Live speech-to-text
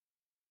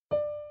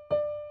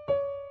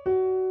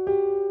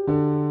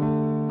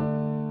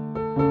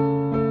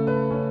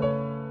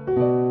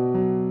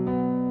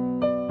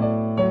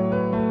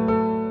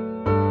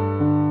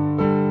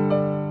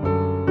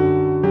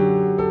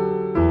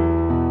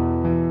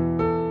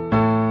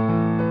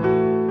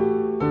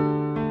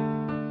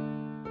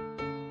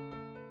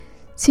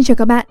Xin chào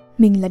các bạn,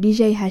 mình là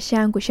DJ Hà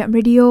Trang của Trạm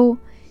Radio.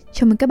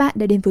 Chào mừng các bạn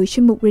đã đến với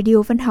chuyên mục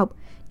Radio Văn học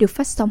được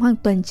phát sóng hàng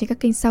tuần trên các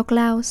kênh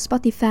SoundCloud,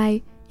 Spotify,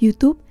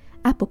 YouTube,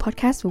 Apple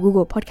Podcast và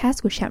Google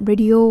Podcast của Trạm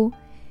Radio.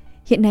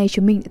 Hiện nay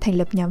chúng mình đã thành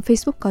lập nhóm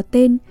Facebook có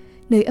tên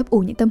nơi ấp ủ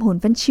những tâm hồn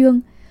văn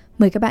chương.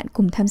 Mời các bạn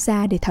cùng tham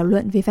gia để thảo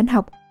luận về văn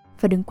học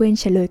và đừng quên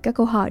trả lời các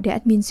câu hỏi để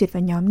admin duyệt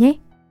vào nhóm nhé.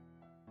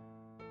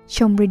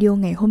 Trong radio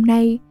ngày hôm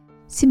nay,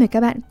 xin mời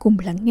các bạn cùng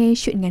lắng nghe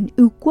truyện ngắn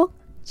Ưu Quốc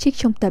trích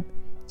trong tập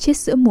Chết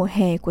giữa mùa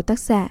hè của tác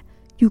giả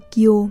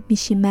Yukio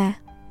Mishima.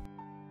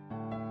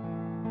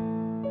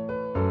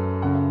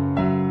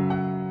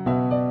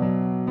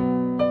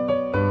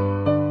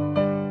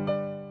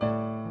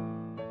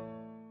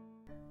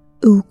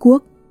 Ưu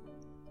Quốc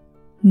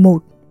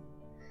 1.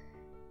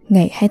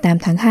 Ngày 28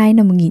 tháng 2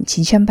 năm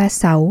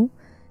 1936,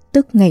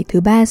 tức ngày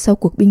thứ 3 sau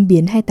cuộc binh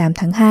biến 28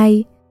 tháng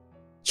 2,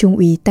 Trung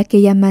úy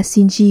Takeyama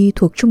Shinji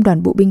thuộc Trung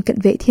đoàn Bộ binh Cận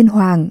vệ Thiên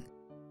Hoàng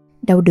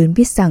đau đớn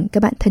biết rằng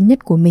các bạn thân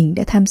nhất của mình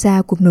đã tham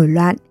gia cuộc nổi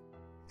loạn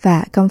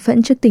và căm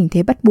phẫn trước tình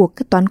thế bắt buộc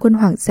các toán quân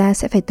hoàng gia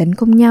sẽ phải tấn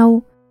công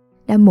nhau,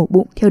 đã mổ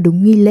bụng theo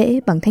đúng nghi lễ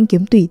bằng thanh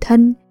kiếm tùy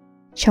thân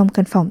trong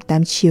căn phòng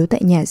 8 chiếu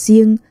tại nhà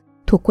riêng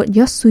thuộc quận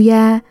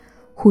Yotsuya,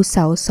 khu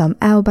 6 xóm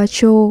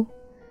Aobacho.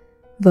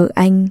 Vợ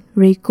anh,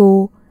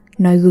 Reiko,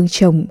 noi gương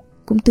chồng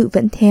cũng tự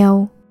vẫn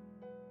theo.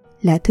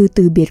 Lá thư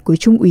từ biệt của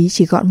Trung úy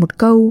chỉ gọn một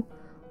câu: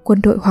 quân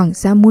đội hoàng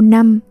gia muôn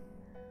năm.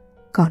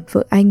 Còn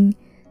vợ anh,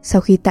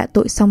 sau khi tạ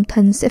tội song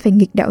thân sẽ phải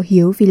nghịch đạo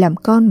hiếu vì làm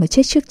con mà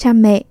chết trước cha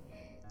mẹ,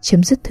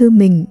 chấm dứt thư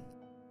mình.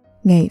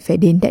 Ngày phải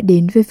đến đã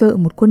đến với vợ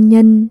một quân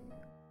nhân.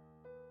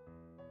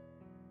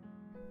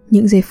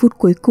 Những giây phút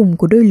cuối cùng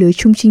của đôi lứa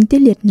trung trinh tiết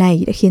liệt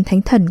này đã khiến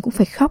thánh thần cũng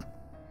phải khóc.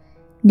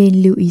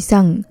 Nên lưu ý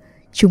rằng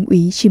Trung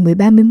úy chỉ mới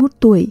 31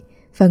 tuổi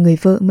và người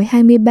vợ mới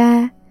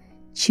 23,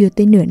 chưa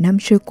tới nửa năm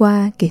trôi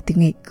qua kể từ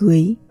ngày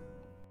cưới.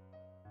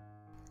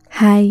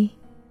 2.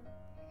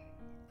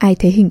 Ai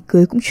thấy hình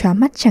cưới cũng chóa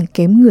mắt chẳng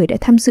kém người đã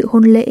tham dự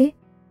hôn lễ,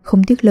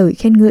 không tiếc lời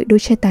khen ngợi đôi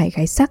trai tài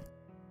gái sắc.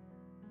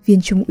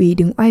 Viên trung úy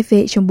đứng oai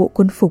vệ trong bộ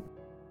quân phục,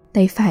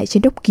 tay phải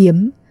trên đốc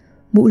kiếm,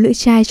 mũ lưỡi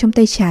chai trong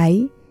tay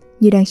trái,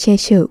 như đang che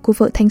chở cô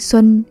vợ thanh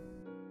xuân.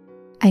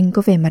 Anh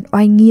có vẻ mặt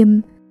oai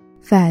nghiêm,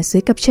 và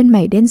dưới cặp chân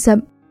mày đen rậm,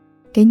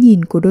 cái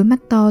nhìn của đôi mắt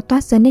to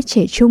toát ra nét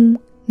trẻ trung,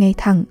 ngay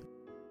thẳng.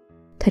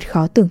 Thật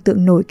khó tưởng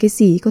tượng nổi cái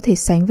gì có thể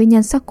sánh với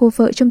nhan sắc cô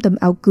vợ trong tấm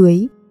áo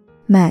cưới,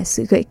 mà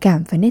sự gợi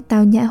cảm và nét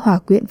tao nhã hòa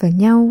quyện vào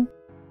nhau.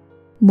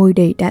 Môi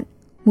đầy đặn,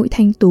 mũi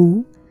thanh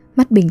tú,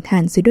 mắt bình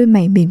thản dưới đôi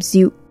mày mềm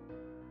dịu.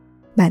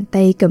 Bàn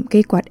tay cầm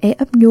cây quạt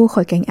ấp nhô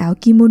khỏi cánh áo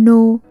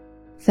kimono,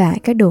 và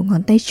các đầu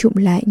ngón tay chụm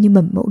lại như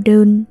mầm mẫu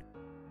đơn.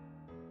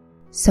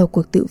 Sau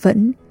cuộc tự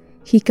vẫn,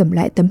 khi cầm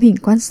lại tấm hình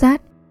quan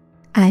sát,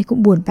 ai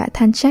cũng buồn bã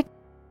than trách: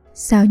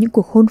 sao những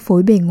cuộc hôn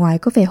phối bề ngoài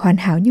có vẻ hoàn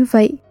hảo như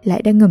vậy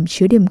lại đang ngầm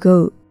chứa điểm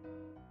gở.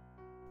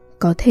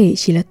 Có thể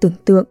chỉ là tưởng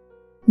tượng,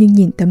 nhưng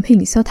nhìn tấm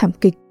hình sau thảm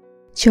kịch,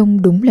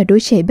 trông đúng là đôi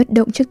trẻ bất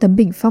động trước tấm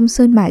bình phong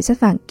sơn mài dát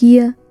vàng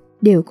kia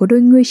đều có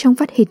đôi ngươi trong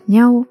vắt hệt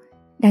nhau,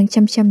 đang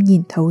chăm chăm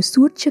nhìn thấu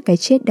suốt trước cái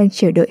chết đang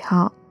chờ đợi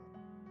họ.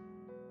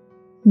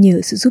 Nhờ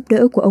sự giúp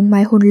đỡ của ông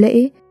mai hôn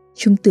lễ,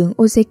 Trung tướng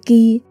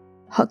Ozeki,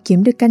 họ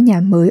kiếm được căn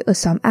nhà mới ở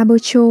xóm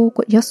Aobacho,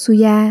 quận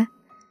Yotsuya.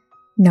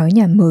 Nói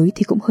nhà mới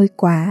thì cũng hơi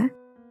quá.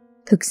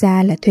 Thực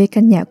ra là thuê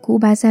căn nhà cũ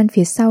 3 gian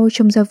phía sau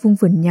trông ra vuông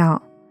vườn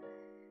nhỏ.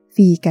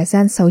 Vì cả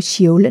gian 6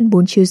 chiếu lẫn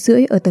 4 chiếu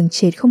rưỡi ở tầng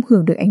trệt không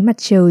hưởng được ánh mặt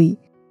trời,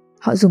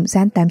 họ dùng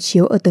gian 8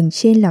 chiếu ở tầng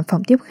trên làm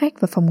phòng tiếp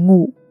khách và phòng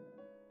ngủ.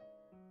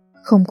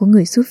 Không có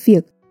người giúp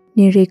việc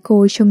nên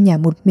Reiko trông nhà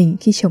một mình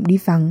khi chồng đi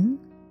vắng.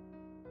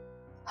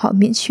 Họ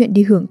miễn chuyện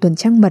đi hưởng tuần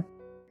trăng mật,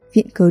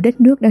 viện cớ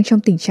đất nước đang trong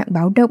tình trạng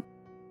báo động,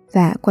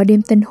 và qua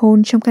đêm tân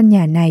hôn trong căn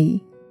nhà này.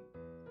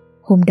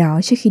 Hôm đó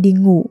trước khi đi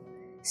ngủ,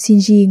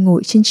 Shinji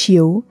ngồi trên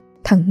chiếu,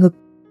 thẳng ngực,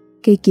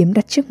 cây kiếm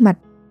đặt trước mặt,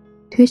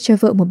 thuyết cho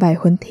vợ một bài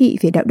huấn thị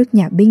về đạo đức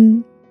nhà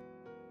binh.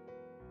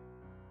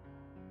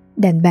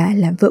 Đàn bà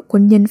làm vợ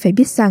quân nhân phải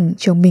biết rằng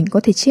chồng mình có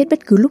thể chết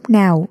bất cứ lúc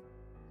nào,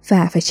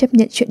 và phải chấp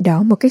nhận chuyện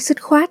đó một cách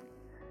dứt khoát.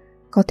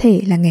 Có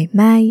thể là ngày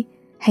mai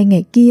hay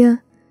ngày kia,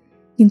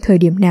 nhưng thời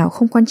điểm nào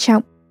không quan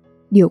trọng.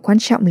 Điều quan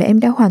trọng là em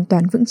đã hoàn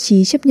toàn vững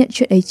chí chấp nhận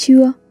chuyện ấy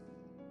chưa?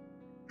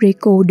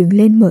 Reiko đứng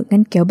lên mở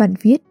ngăn kéo bản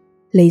viết,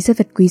 lấy ra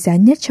vật quý giá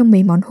nhất trong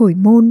mấy món hồi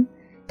môn,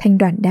 thanh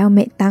đoản đao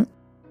mẹ tặng.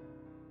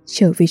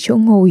 Trở về chỗ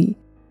ngồi,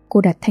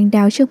 cô đặt thanh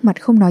đao trước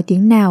mặt không nói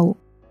tiếng nào,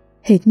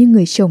 hệt như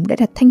người chồng đã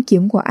đặt thanh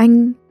kiếm của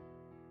anh.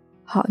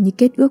 Họ như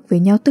kết ước với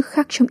nhau tức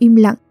khắc trong im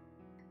lặng,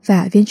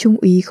 và viên trung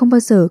úy không bao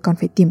giờ còn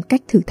phải tìm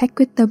cách thử thách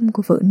quyết tâm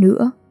của vợ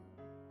nữa.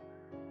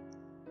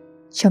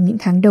 Trong những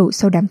tháng đầu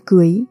sau đám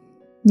cưới,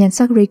 nhan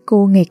sắc Reiko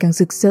ngày càng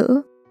rực rỡ.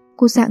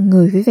 Cô rạng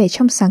ngời với vẻ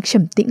trong sáng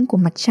trầm tĩnh của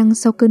mặt trăng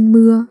sau cơn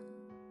mưa.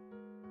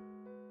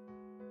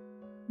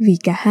 Vì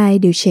cả hai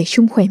đều trẻ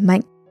trung khỏe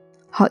mạnh,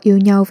 họ yêu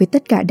nhau với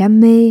tất cả đam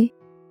mê.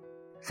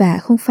 Và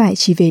không phải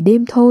chỉ về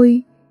đêm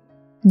thôi.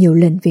 Nhiều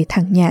lần về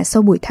thẳng nhà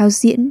sau buổi thao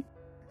diễn,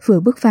 vừa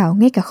bước vào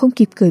ngay cả không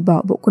kịp cởi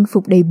bỏ bộ quân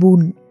phục đầy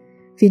bùn,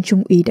 viên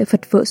trung úy đã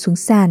vật vợ xuống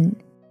sàn.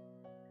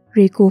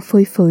 Reiko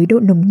phơi phới độ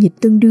nồng nhiệt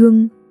tương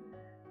đương.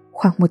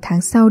 Khoảng 1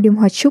 tháng sau đêm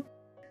hoa trúc,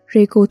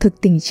 Reiko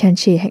thực tình tràn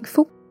trề hạnh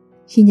phúc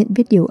khi nhận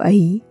biết điều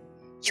ấy.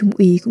 Trung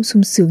úy cũng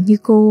sung sướng như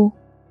cô.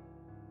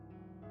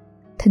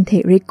 Thân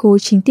thể Reiko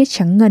trinh tiết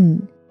trắng ngần,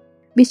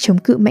 biết chống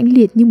cự mãnh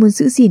liệt như muốn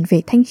giữ gìn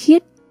vẻ thanh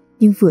khiết,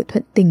 nhưng vừa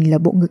thuận tình là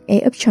bộ ngực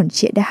ấp tròn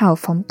trịa đã hào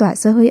phóng tỏa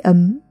ra hơi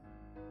ấm.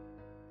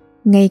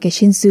 Ngay cả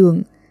trên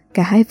giường,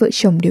 cả hai vợ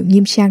chồng đều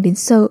nghiêm trang đến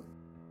sợ.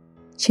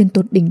 Trên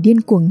tột đỉnh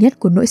điên cuồng nhất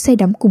của nỗi say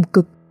đắm cùng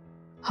cực,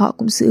 họ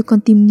cũng giữ con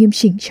tim nghiêm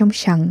chỉnh trong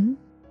trắng.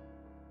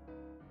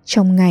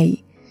 Trong ngày,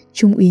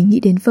 Trung úy nghĩ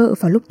đến vợ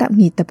vào lúc tạm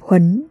nghỉ tập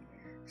huấn,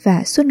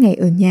 và suốt ngày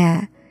ở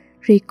nhà,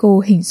 Reiko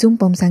hình dung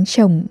bóng dáng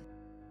chồng.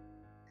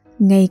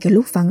 Ngay cả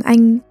lúc vắng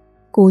anh,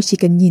 cô chỉ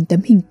cần nhìn tấm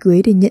hình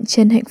cưới để nhận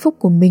chân hạnh phúc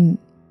của mình.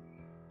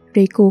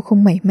 Reiko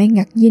không mảy may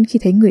ngạc nhiên khi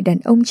thấy người đàn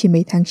ông chỉ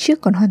mấy tháng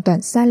trước còn hoàn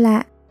toàn xa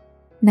lạ,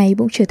 nay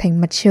bỗng trở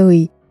thành mặt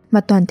trời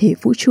mà toàn thể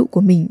vũ trụ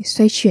của mình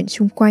xoay chuyển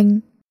xung quanh.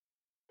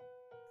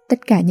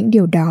 Tất cả những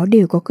điều đó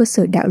đều có cơ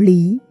sở đạo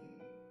lý.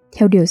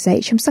 Theo điều dạy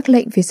trong sắc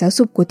lệnh về giáo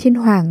dục của Thiên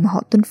Hoàng mà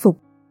họ tuân phục,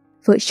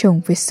 vợ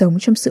chồng phải sống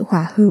trong sự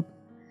hòa hợp.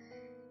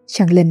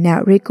 Chẳng lần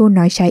nào Reiko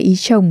nói trái ý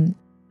chồng,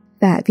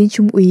 và viên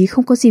trung úy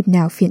không có dịp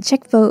nào phiền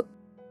trách vợ.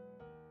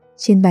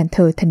 Trên bàn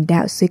thờ thần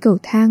đạo dưới cầu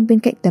thang bên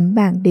cạnh tấm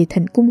bảng để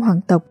thần cung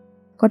hoàng tộc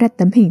có đặt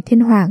tấm hình Thiên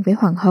Hoàng với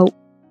Hoàng hậu,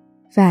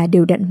 và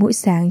đều đặn mỗi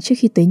sáng trước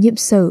khi tới nhiệm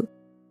sở,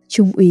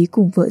 Trung úy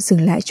cùng vợ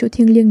dừng lại chỗ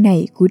thiêng liêng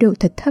này cúi đầu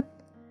thật thấp.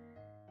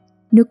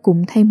 Nước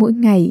cúng thay mỗi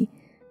ngày,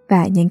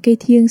 và nhánh cây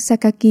thiêng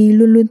Sakaki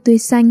luôn luôn tươi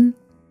xanh.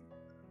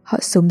 Họ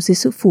sống dưới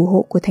sự phù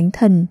hộ của thánh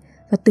thần,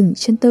 và từng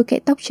chân tơ kẽ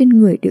tóc trên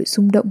người đều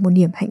rung động một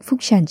niềm hạnh phúc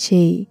tràn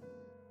trề.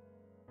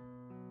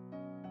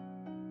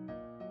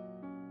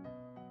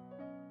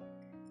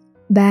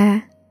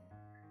 3.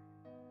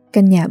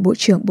 Căn nhà Bộ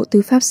trưởng Bộ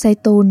Tư pháp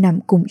Saito nằm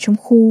cùng trong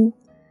khu.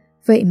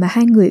 Vậy mà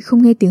hai người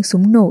không nghe tiếng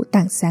súng nổ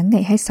tảng sáng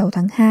ngày 26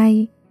 tháng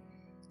 2.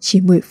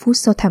 Chỉ 10 phút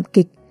sau thảm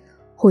kịch,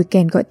 hồi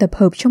kèn gọi tập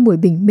hợp trong buổi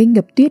bình minh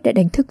ngập tuyết đã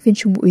đánh thức viên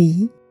trung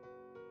úy.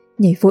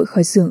 Nhảy vội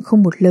khỏi giường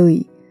không một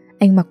lời,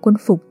 anh mặc quân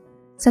phục,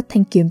 dắt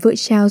thanh kiếm vợ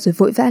trao rồi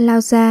vội vã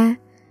lao ra.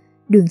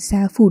 Đường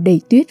xá phủ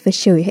đầy tuyết và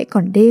trời hãy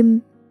còn đêm.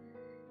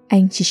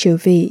 Anh chỉ trở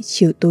về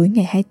chiều tối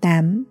ngày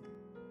 28.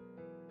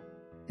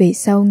 Về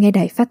sau nghe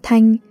đài phát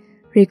thanh,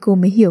 Reiko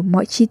mới hiểu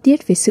mọi chi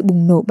tiết về sự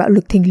bùng nổ bạo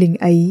lực thình lình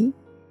ấy.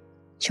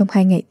 Trong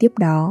 2 ngày tiếp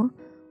đó,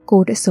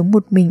 cô đã sống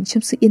một mình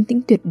trong sự yên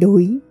tĩnh tuyệt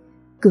đối,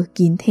 cửa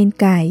kín then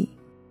cài.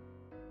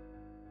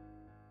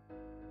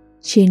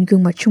 Trên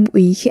gương mặt trung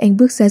úy khi anh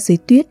bước ra dưới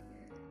tuyết,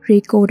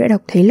 Reiko đã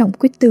đọc thấy lòng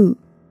quyết tử.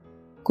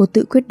 Cô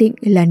tự quyết định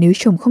là nếu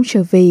chồng không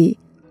trở về,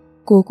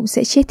 cô cũng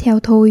sẽ chết theo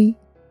thôi.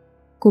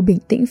 Cô bình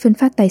tĩnh phân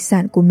phát tài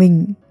sản của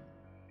mình.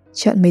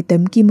 Chọn mấy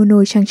tấm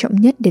kimono trang trọng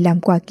nhất để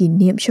làm quà kỷ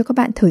niệm cho các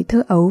bạn thời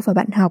thơ ấu và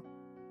bạn học.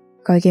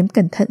 Gói ghém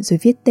cẩn thận rồi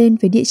viết tên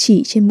với địa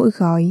chỉ trên mỗi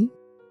gói.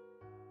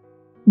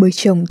 Bởi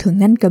chồng thường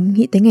ngăn cấm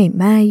nghĩ tới ngày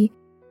mai,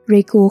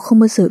 Reiko không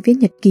bao giờ viết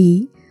nhật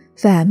ký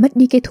và mất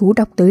đi cái thú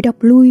đọc tới đọc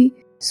lui,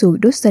 rồi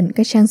đốt dần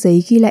các trang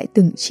giấy ghi lại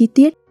từng chi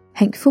tiết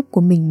hạnh phúc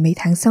của mình mấy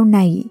tháng sau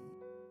này.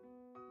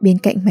 Bên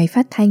cạnh máy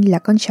phát thanh là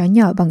con chó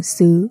nhỏ bằng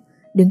sứ,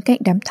 đứng cạnh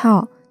đám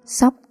thỏ,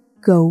 sóc,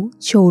 gấu,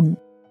 trồn.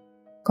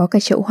 Có cả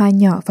chậu hoa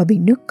nhỏ và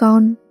bình nước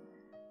con.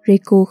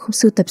 Reiko không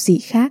sưu tập gì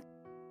khác,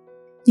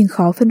 nhưng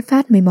khó phân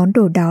phát mấy món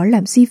đồ đó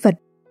làm di vật.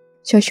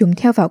 Cho chúng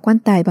theo vào quan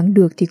tài bằng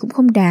được thì cũng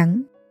không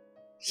đáng.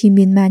 Khi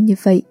miên man như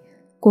vậy,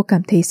 cô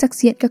cảm thấy sắc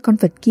diện các con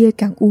vật kia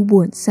càng u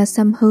buồn xa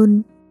xăm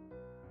hơn.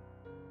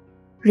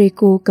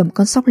 Reiko cầm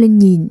con sóc lên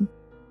nhìn,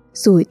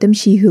 rồi tâm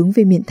trí hướng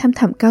về miền thăm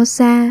thẳm cao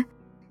xa,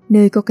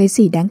 nơi có cái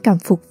gì đáng cảm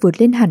phục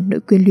vượt lên hẳn nỗi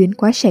quyến luyến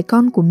quá trẻ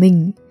con của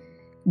mình.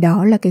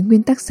 Đó là cái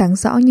nguyên tắc sáng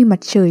rõ như mặt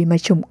trời mà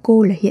chồng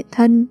cô là hiện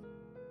thân.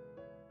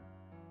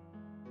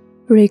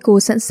 Reiko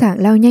sẵn sàng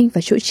lao nhanh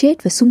vào chỗ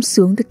chết và sung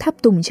sướng được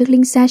tháp tùng chiếc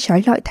linh xa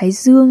trói lọi thái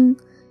dương.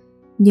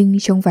 Nhưng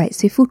trong vài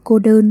giây phút cô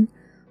đơn,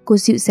 cô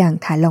dịu dàng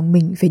thả lòng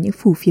mình về những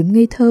phù phiếm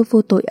ngây thơ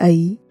vô tội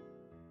ấy.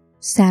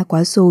 Xa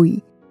quá rồi,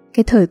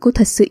 cái thời cô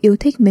thật sự yêu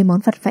thích mấy món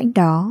vặt vãnh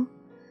đó.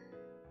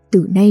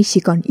 Từ nay chỉ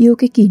còn yêu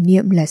cái kỷ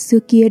niệm là xưa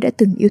kia đã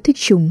từng yêu thích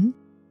chúng,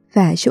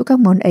 và chỗ các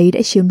món ấy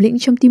đã chiếm lĩnh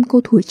trong tim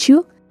cô thuở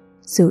trước,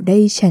 giờ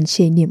đây tràn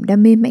trề niềm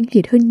đam mê mãnh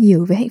liệt hơn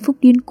nhiều với hạnh phúc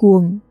điên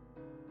cuồng.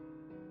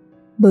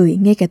 Bởi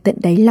ngay cả tận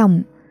đáy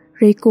lòng,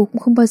 Reiko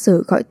cũng không bao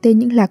giờ gọi tên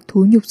những lạc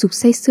thú nhục dục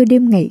say sưa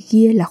đêm ngày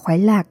kia là khoái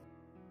lạc.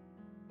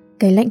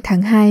 Cái lạnh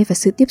tháng 2 và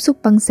sự tiếp xúc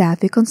băng giá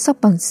với con sóc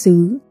bằng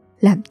sứ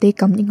làm tê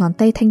cóng những ngón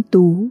tay thanh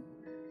tú.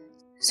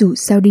 Dù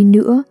sao đi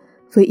nữa,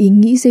 với ý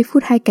nghĩ giây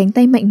phút hai cánh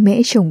tay mạnh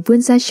mẽ chồng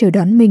vươn ra chờ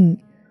đón mình,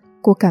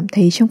 cô cảm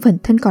thấy trong phần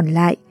thân còn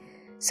lại,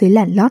 dưới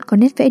làn lót có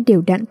nét vẽ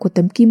đều đặn của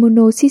tấm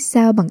kimono xít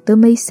sao bằng tơ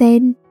mây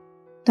sen,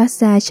 toát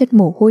ra chất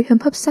mồ hôi hâm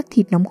hấp sắc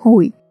thịt nóng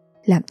hổi,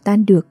 làm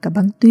tan được cả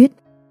băng tuyết.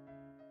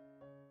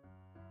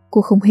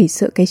 Cô không hề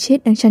sợ cái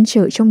chết đang trăn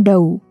trở trong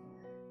đầu.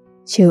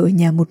 Chờ ở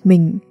nhà một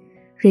mình,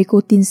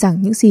 Reiko tin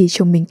rằng những gì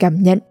chồng mình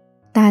cảm nhận,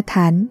 ta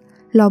thán,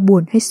 lo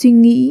buồn hay suy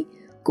nghĩ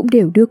cũng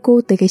đều đưa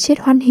cô tới cái chết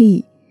hoan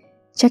hỉ,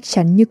 chắc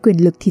chắn như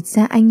quyền lực thịt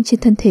da anh trên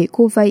thân thể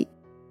cô vậy.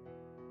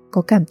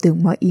 Có cảm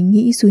tưởng mọi ý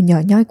nghĩ dù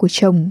nhỏ nhoi của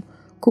chồng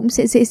cũng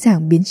sẽ dễ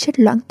dàng biến chất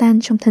loãng tan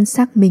trong thân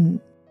xác mình.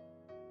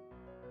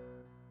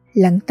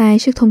 Lắng tai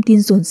trước thông tin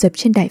dồn dập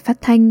trên đài phát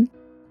thanh,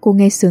 cô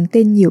nghe xướng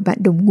tên nhiều bạn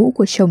đồng ngũ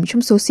của chồng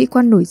trong số sĩ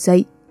quan nổi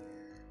dậy.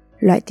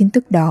 Loại tin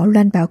tức đó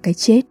loan báo cái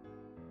chết.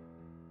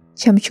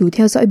 Chăm chú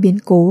theo dõi biến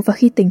cố, và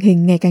khi tình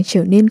hình ngày càng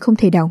trở nên không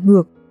thể đảo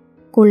ngược,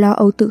 cô lo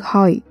âu tự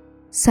hỏi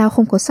sao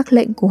không có sắc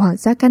lệnh của hoàng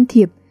gia can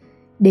thiệp,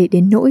 để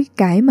đến nỗi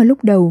cái mà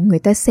lúc đầu người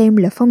ta xem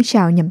là phong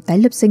trào nhằm tái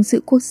lập danh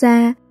dự quốc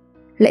gia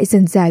lại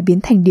dần dà biến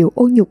thành điều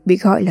ô nhục bị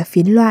gọi là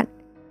phiến loạn.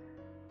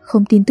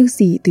 Không tin tức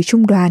gì từ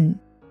trung đoàn.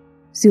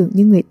 Dường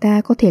như người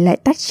ta có thể lại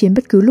tác chiến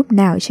bất cứ lúc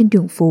nào trên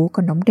đường phố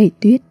còn nóng đầy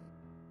tuyết.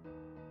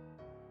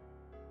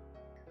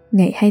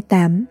 Ngày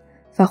 28,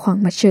 vào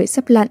khoảng mặt trời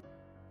sắp lặn,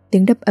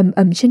 tiếng đập ầm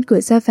ầm trên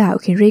cửa ra vào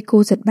khiến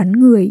Reiko giật bắn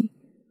người.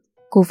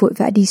 Cô vội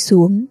vã đi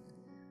xuống.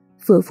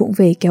 Vừa vụng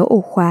về kéo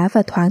ổ khóa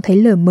và thoáng thấy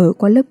lờ mờ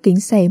qua lớp kính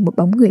xẻ một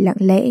bóng người lặng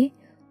lẽ.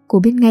 Cô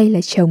biết ngay là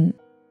chồng.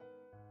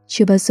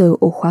 Chưa bao giờ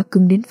ổ khóa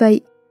cứng đến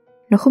vậy.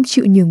 Nó không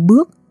chịu nhường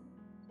bước.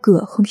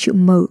 Cửa không chịu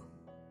mở.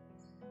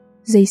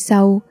 Giây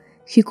sau,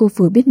 khi cô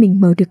vừa biết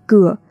mình mở được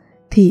cửa,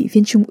 thì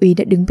viên trung úy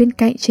đã đứng bên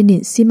cạnh trên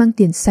nền xi măng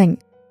tiền sảnh,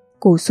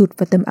 cổ sụt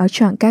vào tấm áo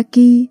choàng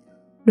kaki,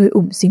 đôi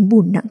ủng dính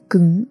bùn nặng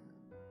cứng.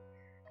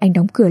 Anh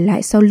đóng cửa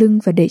lại sau lưng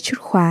và đẩy chốt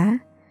khóa.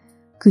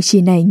 Cử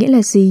chỉ này nghĩa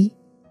là gì?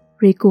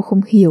 Reiko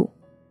không hiểu.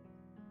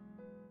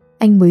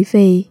 Anh mới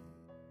về.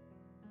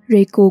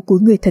 Reiko cúi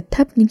người thật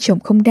thấp nhưng chồng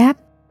không đáp.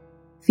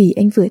 Vì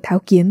anh vừa tháo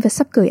kiếm và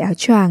sắp cởi áo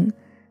choàng,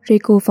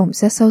 Reiko vòng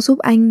ra sau giúp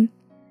anh.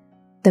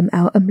 Tấm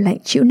áo ẩm lạnh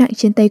chịu nặng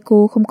trên tay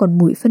cô không còn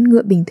mùi phân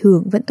ngựa bình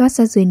thường vẫn toát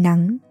ra dưới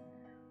nắng.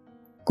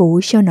 Cố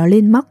treo nó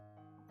lên móc,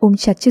 ôm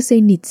chặt chiếc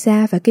dây nịt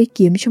ra và cây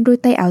kiếm trong đôi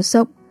tay áo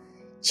rộng,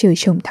 chờ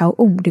chồng tháo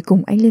ủng để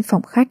cùng anh lên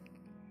phòng khách.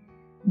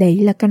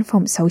 Đấy là căn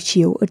phòng 6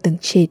 chiếu ở tầng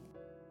trệt.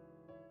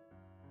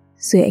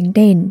 Dưới ánh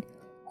đèn,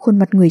 khuôn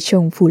mặt người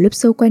chồng phủ lớp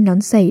râu quai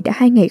nón giày đã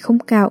 2 ngày không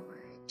cạo,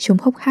 trông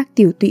hốc hác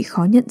tiểu tụy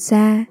khó nhận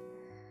ra.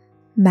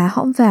 Má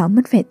hõm vào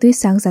mất vẻ tươi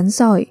sáng rắn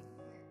rỏi.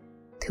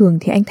 Thường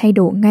thì anh thay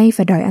đồ ngay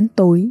và đòi ăn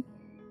tối,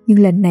 nhưng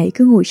lần này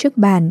cứ ngồi trước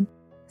bàn,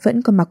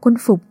 vẫn còn mặc quân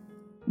phục,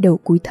 đầu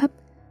cúi thấp,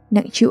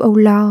 nặng chịu âu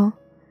lo.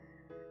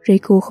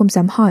 Reiko không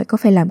dám hỏi có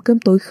phải làm cơm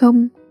tối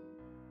không.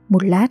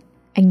 Một lát,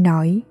 anh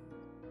nói: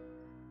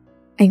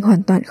 Anh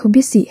hoàn toàn không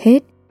biết gì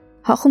hết.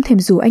 Họ không thèm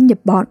rủ anh nhập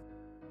bọn.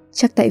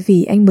 Chắc tại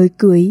vì anh mới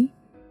cưới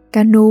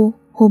Kano,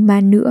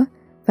 Homa nữa,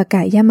 và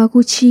cả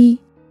Yamaguchi.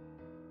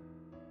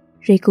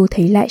 Reiko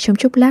thấy lại trong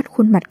chốc lát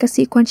khuôn mặt các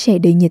sĩ quan trẻ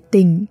đầy nhiệt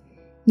tình,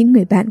 những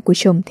người bạn của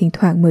chồng thỉnh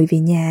thoảng mời về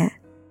nhà.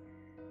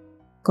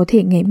 Có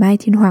thể ngày mai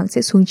thiên hoàng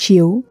sẽ xuống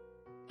chiếu.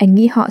 Anh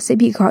nghĩ họ sẽ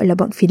bị gọi là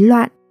bọn phiến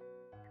loạn.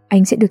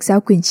 Anh sẽ được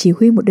giao quyền chỉ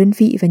huy một đơn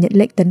vị và nhận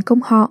lệnh tấn công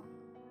họ.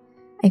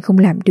 Anh không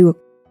làm được,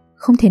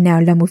 không thể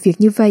nào làm một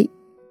việc như vậy.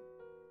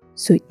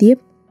 Rồi tiếp: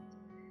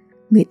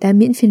 Người ta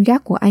miễn phiên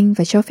gác của anh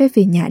và cho phép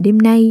về nhà đêm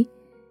nay,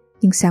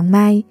 nhưng sáng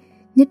mai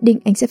nhất định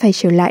anh sẽ phải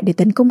trở lại để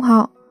tấn công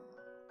họ.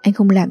 Anh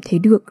không làm thế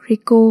được,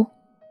 Reiko.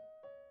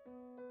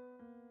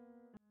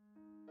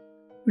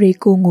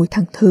 Reiko ngồi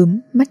thẳng thớm,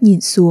 mắt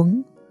nhìn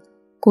xuống.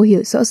 Cô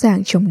hiểu rõ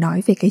ràng chồng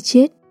nói về cái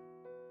chết.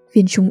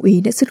 Viên trung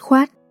úy đã dứt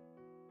khoát.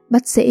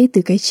 Bắt rễ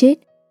từ cái chết,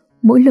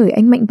 mỗi lời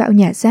anh mạnh bạo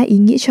nhả ra ý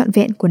nghĩa trọn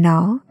vẹn của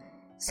nó,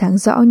 sáng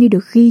rõ như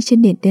được ghi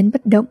trên nền đen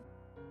bất động.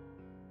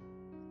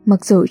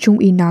 Mặc dầu trung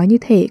úy nói như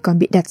thể còn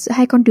bị đặt giữa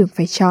 2 con đường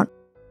phải chọn,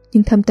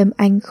 nhưng thâm tâm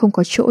anh không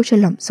có chỗ cho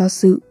lòng do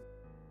dự.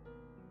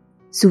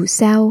 Dù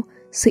sao,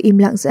 sự im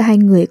lặng giữa hai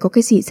người có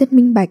cái gì rất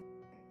minh bạch,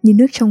 như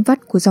nước trong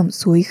vắt của dòng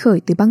suối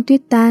khởi từ băng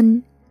tuyết tan.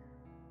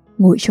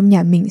 Ngồi trong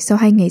nhà mình sau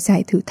 2 ngày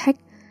dài thử thách,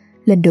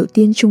 lần đầu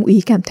tiên trung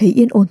úy cảm thấy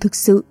yên ổn thực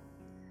sự.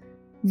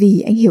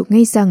 Vì anh hiểu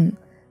ngay rằng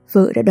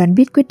vợ đã đoán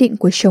biết quyết định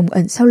của chồng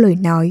ẩn sau lời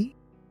nói,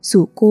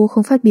 dù cô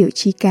không phát biểu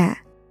chi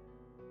cả.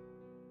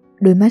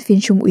 Đôi mắt viên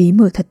trung úy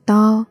mở thật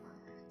to.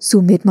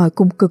 Dù mệt mỏi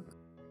cùng cực,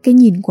 cái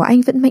nhìn của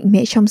anh vẫn mạnh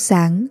mẽ trong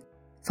sáng,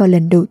 và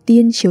lần đầu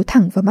tiên chiếu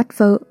thẳng vào mắt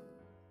vợ.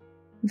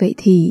 Vậy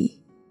thì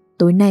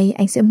tối nay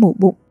anh sẽ mổ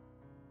bụng.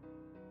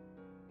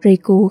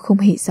 Reiko không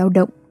hề dao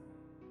động.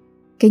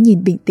 Cái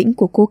nhìn bình tĩnh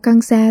của cô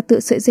căng ra tựa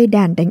sợi dây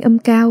đàn đánh âm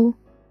cao.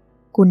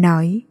 Cô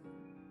nói: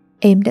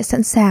 Em đã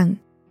sẵn sàng.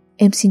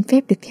 Em xin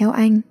phép được theo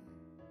anh.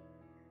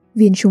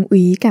 Viên trung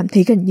úy cảm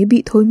thấy gần như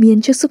bị thôi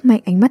miên trước sức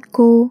mạnh ánh mắt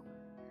cô.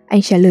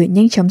 Anh trả lời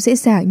nhanh chóng dễ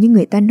dàng như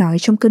người ta nói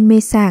trong cơn mê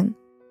sảng.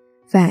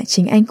 Và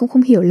chính anh cũng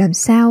không hiểu làm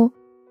sao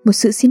một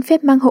sự xin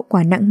phép mang hậu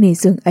quả nặng nề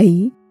dường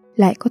ấy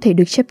lại có thể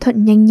được chấp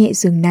thuận nhanh nhẹ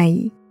dường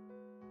này.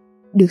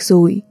 Được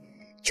rồi,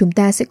 chúng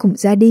ta sẽ cùng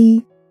ra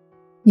đi.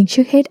 Nhưng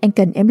trước hết anh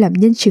cần em làm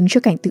nhân chứng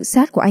cho cảnh tự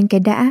sát của anh cái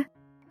đã.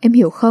 Em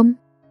hiểu không?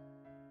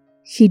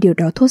 Khi điều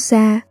đó thốt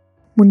ra,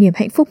 một niềm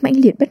hạnh phúc mãnh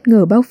liệt bất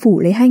ngờ bao phủ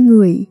lấy hai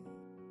người.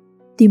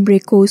 Tim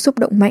Reiko xúc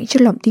động mạnh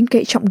trước lòng tin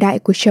cậy trọng đại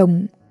của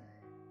chồng.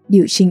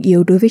 Điều chính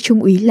yếu đối với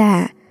trung úy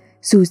là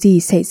dù gì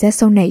xảy ra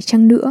sau này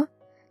chăng nữa,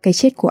 cái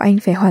chết của anh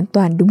phải hoàn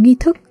toàn đúng nghi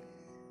thức.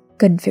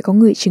 Cần phải có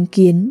người chứng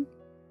kiến.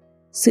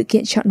 Sự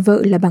kiện chọn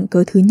vợ là bằng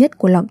cớ thứ nhất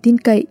của lòng tin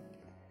cậy.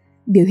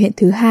 Biểu hiện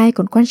thứ hai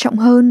còn quan trọng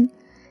hơn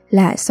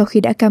là sau khi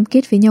đã cam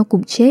kết với nhau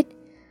cùng chết,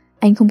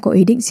 anh không có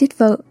ý định giết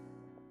vợ.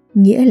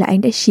 Nghĩa là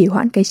anh đã trì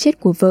hoãn cái chết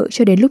của vợ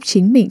cho đến lúc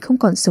chính mình không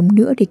còn sống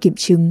nữa để kiểm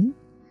chứng.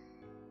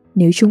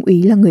 Nếu Trung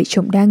úy là người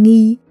chồng đa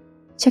nghi,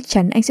 chắc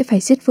chắn anh sẽ phải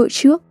giết vợ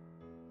trước,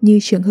 như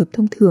trường hợp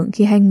thông thường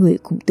khi hai người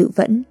cùng tự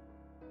vẫn.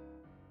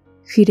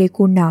 Khi đây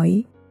cô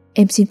nói,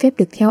 em xin phép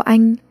được theo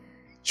anh,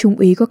 Trung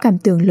úy có cảm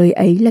tưởng lời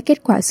ấy là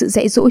kết quả sự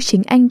dạy dỗ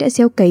chính anh đã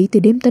gieo cấy từ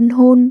đêm tân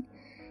hôn,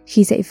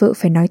 khi dạy vợ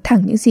phải nói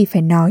thẳng những gì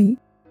phải nói,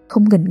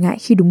 không ngần ngại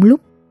khi đúng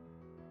lúc.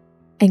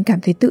 Anh cảm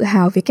thấy tự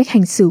hào về cách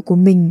hành xử của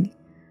mình,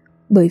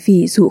 bởi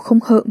vì dù không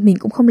hợ mình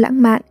cũng không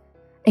lãng mạn,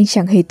 anh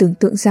chẳng hề tưởng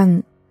tượng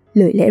rằng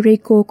lời lẽ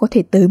Reiko có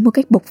thể tới một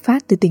cách bộc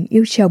phát từ tình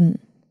yêu chồng.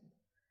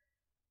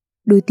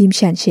 Đôi tim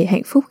tràn trề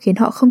hạnh phúc khiến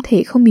họ không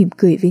thể không mỉm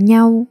cười với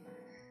nhau.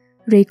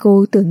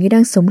 Reiko tưởng như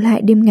đang sống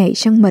lại đêm ngày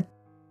trăng mật.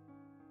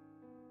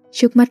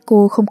 Trước mắt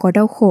cô không có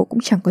đau khổ cũng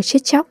chẳng có chết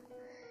chóc,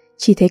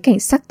 chỉ thấy cảnh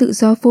sắc tự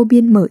do vô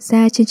biên mở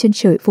ra trên chân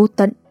trời vô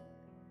tận.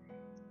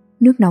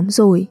 Nước nóng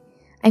rồi,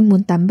 anh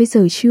muốn tắm bây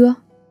giờ chưa?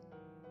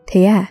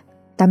 Thế à,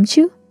 tắm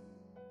chứ.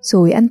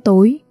 Rồi ăn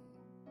tối.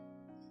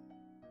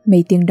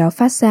 Mấy tiếng đó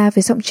phát ra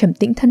với giọng trầm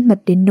tĩnh thân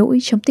mật đến nỗi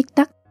trong tích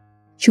tắc,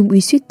 Trung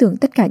úy suýt tưởng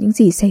tất cả những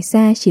gì xảy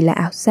ra chỉ là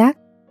ảo giác.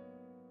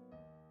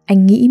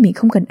 Anh nghĩ mình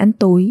không cần ăn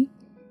tối,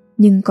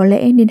 nhưng có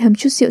lẽ nên hâm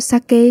chút rượu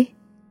sake.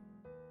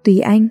 Tùy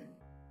anh.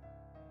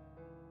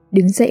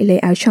 Đứng dậy lấy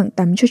áo choàng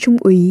tắm cho Trung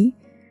úy,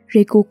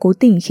 Reiko cố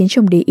tình khiến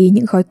chồng để ý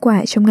những gói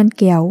quà trong ngăn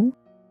kéo.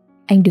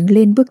 Anh đứng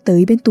lên bước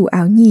tới bên tủ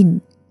áo nhìn.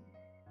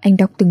 Anh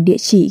đọc từng địa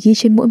chỉ ghi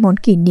trên mỗi món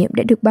kỷ niệm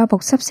đã được bao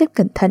bọc sắp xếp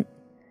cẩn thận.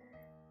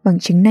 Bằng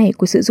chứng này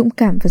của sự dũng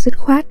cảm và dứt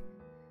khoát,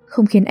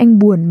 không khiến anh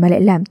buồn mà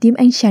lại làm tim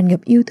anh tràn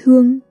ngập yêu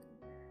thương.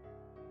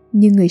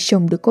 Như người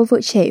chồng được cô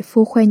vợ trẻ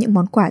phô khoe những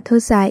món quà thơ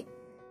dại,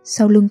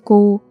 sau lưng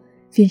cô,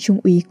 viên trung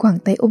úy quàng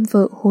tay ôm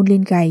vợ hôn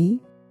lên gáy.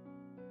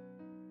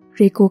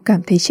 Reiko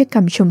cảm thấy chiếc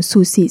cằm chồng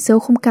xù xì râu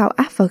không cao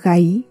áp vào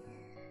gáy.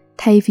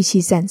 Thay vì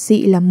chỉ giản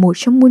dị là một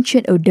trong muôn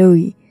chuyện ở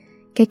đời,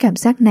 cái cảm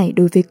giác này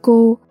đối với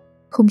cô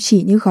không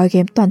chỉ như gói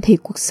ghém toàn thể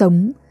cuộc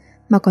sống,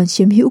 mà còn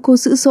chiếm hữu cô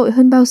dữ dội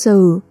hơn bao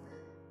giờ,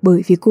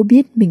 bởi vì cô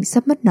biết mình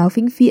sắp mất nó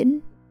vĩnh viễn.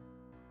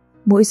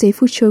 Mỗi giây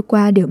phút trôi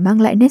qua đều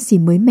mang lại nét gì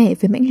mới mẻ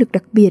với mãnh lực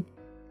đặc biệt,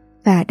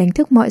 và đánh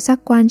thức mọi giác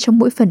quan trong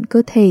mỗi phần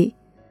cơ thể.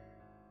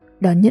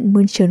 Đón nhận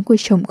mơn trớn của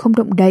chồng không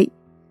động đậy,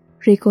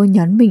 Reiko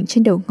nhón mình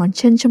trên đầu ngón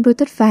chân trong đôi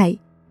tất vải,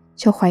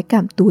 cho khoái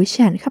cảm túa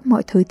tràn khắp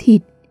mọi thớ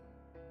thịt.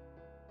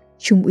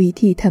 Trung úy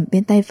thì thầm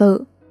bên tai vợ,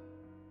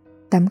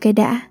 tắm cái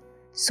đã,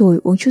 rồi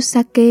uống chút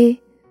sake,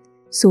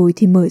 rồi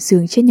thì mở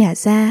giường trên nhà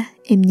ra,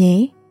 em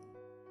nhé.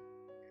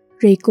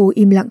 Reiko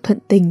im lặng thuận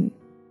tình.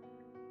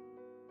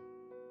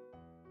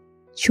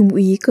 Trung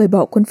úy cởi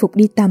bỏ quân phục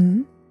đi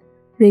tắm.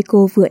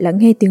 Reiko vừa lắng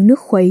nghe tiếng nước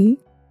khuấy,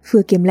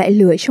 vừa kiềm lại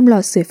lửa trong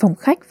lò sưởi phòng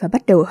khách và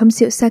bắt đầu hâm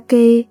rượu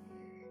sake,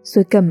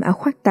 rồi cầm áo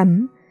khoác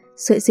tắm,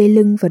 sợi dây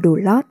lưng và đồ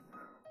lót.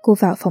 Cô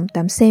vào phòng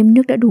tắm xem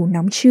nước đã đủ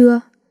nóng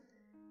chưa.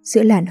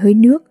 Giữa làn hơi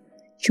nước,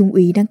 Trung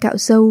úy đang cạo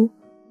râu,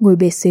 ngồi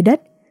bệt dưới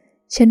đất,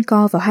 chân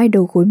co vào hai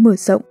đầu gối mở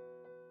rộng,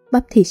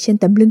 bắp thịt trên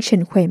tấm lưng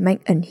trần khỏe mạnh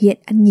ẩn hiện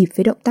ăn nhịp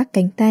với động tác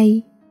cánh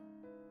tay.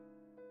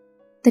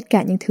 Tất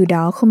cả những thứ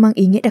đó không mang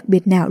ý nghĩa đặc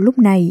biệt nào lúc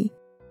này.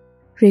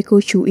 Reiko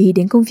chú ý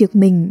đến công việc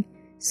mình,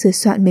 sửa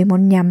soạn mấy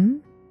món nhắm.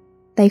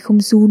 Tay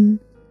không run.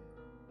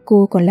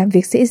 Cô còn làm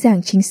việc dễ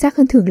dàng chính xác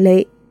hơn thường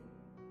lệ.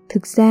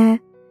 Thực ra,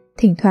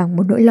 thỉnh thoảng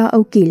một nỗi lo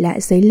âu kỳ lạ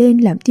dấy lên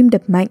làm tim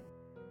đập mạnh.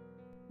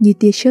 Như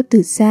tia chớp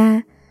từ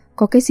xa,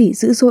 có cái gì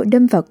dữ dội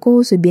đâm vào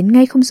cô rồi biến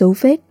ngay không dấu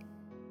vết.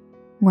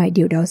 Ngoài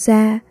điều đó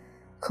ra,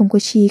 không có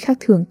chi khác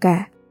thường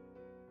cả.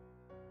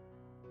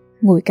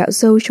 Ngồi cạo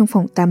râu trong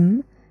phòng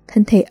tắm,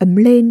 thân thể ấm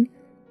lên,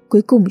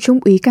 cuối cùng Trung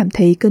úy cảm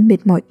thấy cơn mệt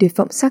mỏi tuyệt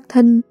vọng xác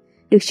thân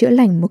được chữa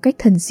lành một cách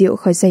thần diệu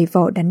khỏi giày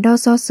vò đắn đo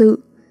do dự.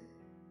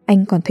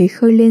 Anh còn thấy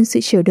khơi lên sự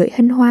chờ đợi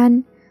hân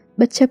hoan,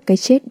 bất chấp cái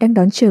chết đang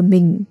đón chờ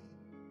mình.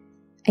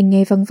 Anh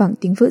nghe văng vẳng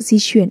tiếng vợ di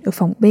chuyển ở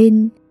phòng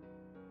bên.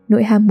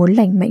 Nỗi ham muốn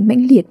lành mạnh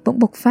mãnh liệt bỗng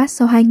bộc phát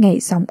sau 2 ngày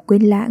dòng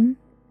quên lãng.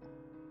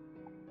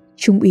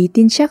 Trung úy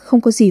tin chắc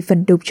không có gì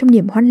vẩn đục trong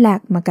niềm hoan lạc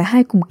mà cả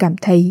hai cùng cảm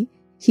thấy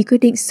khi quyết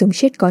định sống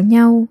chết có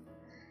nhau.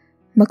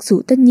 Mặc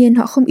dù tất nhiên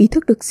họ không ý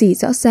thức được gì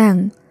rõ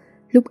ràng,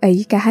 lúc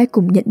ấy cả hai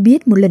cùng nhận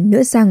biết một lần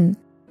nữa rằng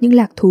những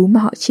lạc thú mà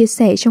họ chia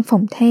sẻ trong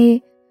phòng the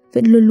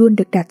vẫn luôn luôn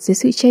được đặt dưới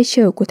sự che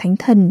chở của thánh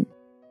thần,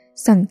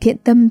 rằng thiện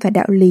tâm và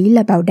đạo lý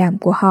là bảo đảm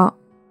của họ.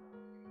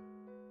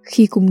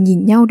 Khi cùng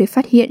nhìn nhau để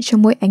phát hiện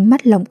trong mỗi ánh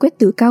mắt lòng quyết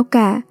tử cao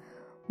cả,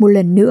 một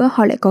lần nữa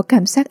họ lại có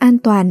cảm giác an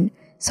toàn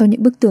sau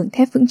những bức tường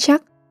thép vững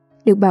chắc,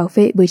 được bảo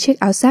vệ bởi chiếc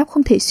áo giáp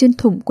không thể xuyên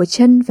thủng của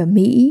chân và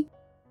Mỹ.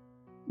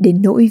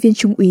 Đến nỗi viên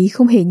trung úy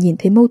không hề nhìn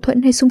thấy mâu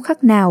thuẫn hay xung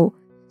khắc nào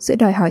giữa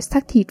đòi hỏi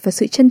xác thịt và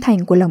sự chân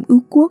thành của lòng ưu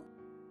quốc,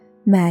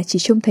 mà chỉ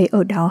trông thấy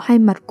ở đó hai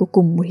mặt của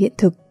cùng một hiện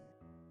thực.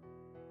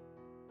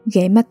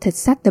 Ghé mặt thật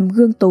sát tấm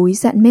gương tối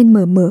dạn men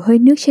mờ mờ hơi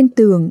nước trên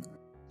tường,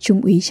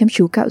 Trung úy chăm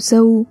chú cạo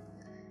râu.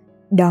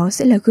 Đó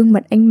sẽ là gương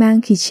mặt anh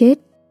mang khi chết,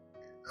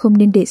 không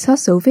nên để sót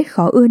dấu vết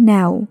khó ưa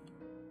nào.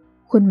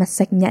 Khuôn mặt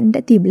sạch nhẵn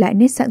đã tìm lại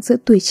nét rạng rỡ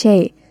tuổi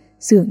trẻ,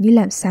 dường như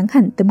làm sáng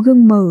hẳn tấm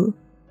gương mờ.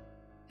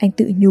 Anh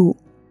tự nhủ,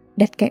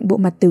 đặt cạnh bộ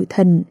mặt tử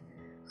thần,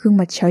 gương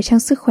mặt trói trang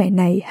sức khỏe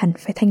này hẳn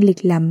phải thanh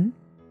lịch lắm.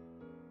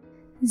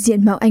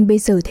 Diện mạo anh bây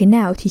giờ thế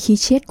nào thì khi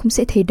chết cũng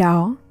sẽ thế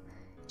đó.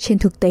 Trên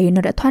thực tế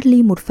nó đã thoát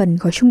ly một phần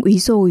khỏi Trung úy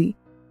rồi,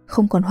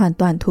 không còn hoàn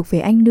toàn thuộc về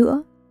anh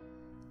nữa.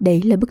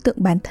 Đấy là bức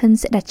tượng bản thân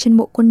sẽ đặt trên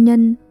mộ quân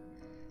nhân.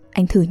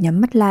 Anh thử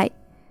nhắm mắt lại.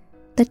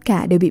 Tất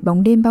cả đều bị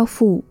bóng đêm bao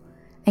phủ.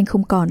 Anh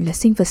không còn là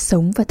sinh vật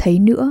sống và thấy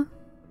nữa.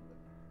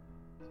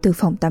 Từ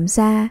phòng tắm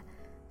ra,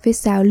 vết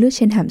dao lướt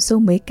trên hàm râu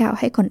mới cạo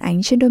hãy còn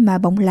ánh trên đôi má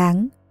bóng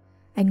láng.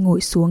 Anh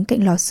ngồi xuống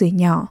cạnh lò sưởi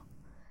nhỏ.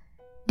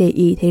 Để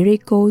ý thấy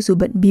Reiko dù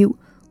bận bịu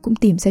cũng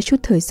tìm ra chút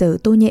thời giờ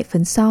tô nhẹ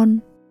phấn son.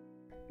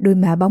 Đôi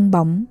má bong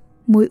bóng,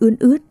 môi ươn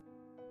ướt.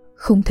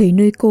 Không thấy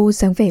nơi cô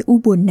dáng vẻ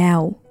u buồn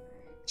nào.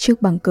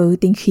 Trước bằng cớ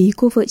tính khí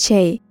cô vợ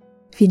trẻ,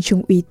 viên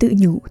trung úy tự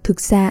nhủ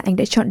thực ra anh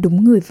đã chọn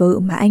đúng người vợ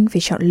mà anh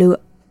phải chọn lựa.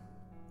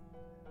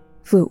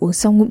 Vừa uống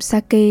xong ngụm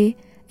sake,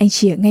 anh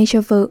chìa ngay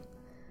cho vợ.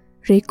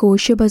 Reiko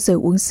chưa bao giờ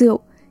uống rượu,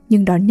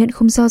 nhưng đón nhận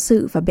không do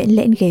dự và bẽn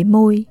lẽn ghé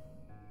môi.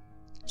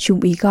 Trung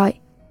úy gọi,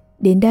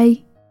 đến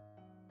đây.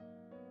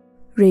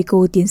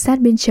 Reiko tiến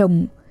sát bên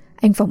chồng,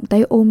 anh vòng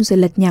tay ôm rồi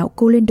lật nhào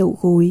cô lên đầu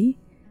gối.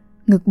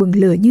 Ngực bừng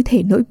lửa như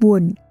thể nỗi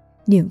buồn,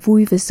 niềm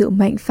vui và rượu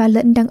mạnh pha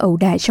lẫn đang ẩu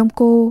đả trong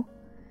cô.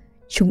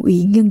 Trung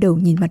úy nghiêng đầu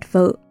nhìn mặt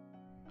vợ.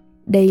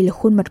 Đây là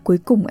khuôn mặt cuối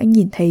cùng anh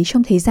nhìn thấy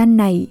trong thế gian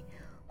này,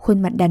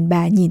 khuôn mặt đàn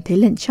bà nhìn thấy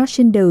lần chót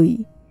trên đời.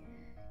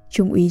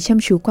 Trung úy chăm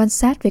chú quan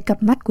sát với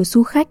cặp mắt của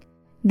du khách,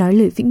 nói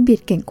lời vĩnh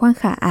biệt cảnh quan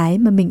khả ái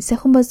mà mình sẽ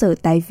không bao giờ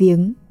tái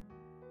viếng.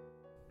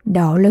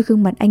 Đó là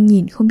gương mặt anh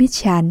nhìn không biết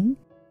chán,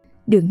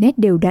 đường nét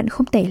đều đặn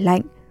không tẻ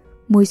lạnh,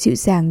 môi dịu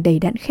dàng đầy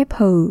đặn khép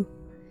hờ.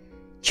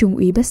 Trung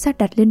úy bất giác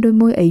đặt lên đôi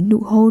môi ấy nụ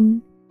hôn,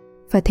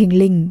 và thình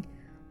lình,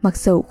 mặc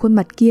dầu khuôn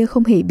mặt kia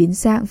không hề biến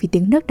dạng vì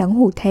tiếng nấc đáng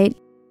hổ thẹn,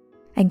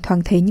 anh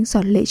thoáng thấy những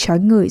giọt lệ chói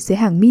ngời dưới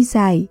hàng mi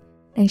dài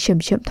đang chậm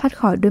chậm thoát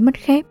khỏi đôi mắt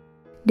khép,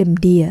 đầm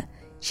đìa,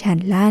 tràn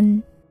lan.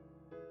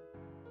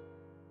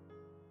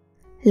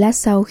 Lát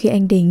sau khi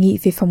anh đề nghị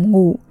về phòng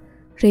ngủ,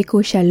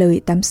 Reiko trả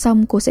lời tắm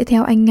xong cô sẽ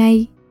theo anh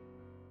ngay.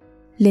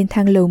 Lên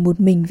thang lầu một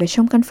mình và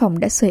trong căn phòng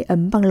đã sưởi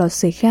ấm bằng lò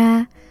sưởi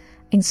ga,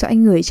 anh xoay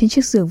người trên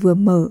chiếc giường vừa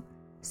mở,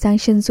 giang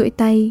chân duỗi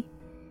tay.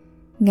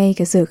 Ngay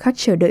cả giờ khắc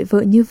chờ đợi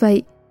vợ như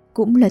vậy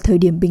cũng là thời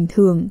điểm bình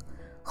thường,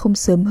 không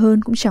sớm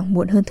hơn cũng chẳng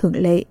muộn hơn thường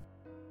lệ.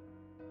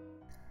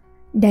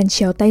 Đan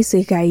chéo tay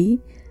dưới gáy,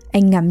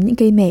 anh ngắm những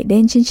cây mẻ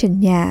đen trên trần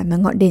nhà mà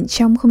ngọn đèn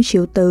trong không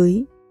chiếu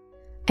tới.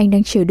 Anh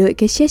đang chờ đợi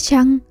cái chết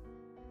chăng?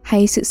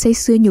 Hay sự say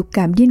sưa nhục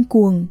cảm điên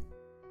cuồng?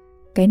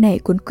 Cái này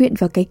cuốn quyện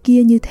vào cái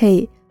kia như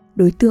thể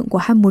đối tượng của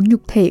ham muốn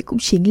nhục thể cũng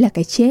chính là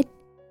cái chết.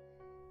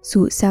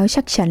 Dù sao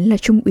chắc chắn là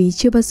Trung úy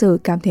chưa bao giờ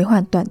cảm thấy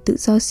hoàn toàn tự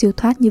do siêu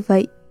thoát như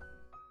vậy.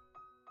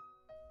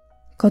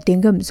 Có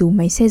tiếng gầm rú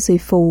máy xe dưới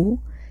phố,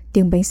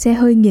 tiếng bánh xe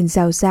hơi nghiền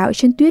rào rạo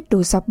trên tuyết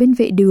đổ dọc bên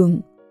vệ đường,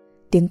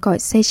 tiếng còi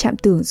xe chạm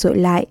tường dội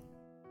lại.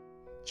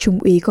 Trung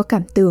úy có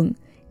cảm tưởng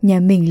nhà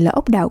mình là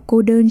ốc đảo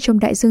cô đơn trong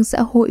đại dương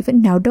xã hội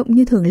vẫn náo động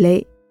như thường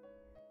lệ.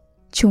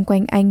 Chung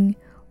quanh anh,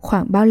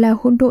 khoảng bao la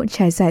hỗn độn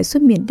trải dài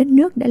suốt miền đất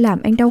nước đã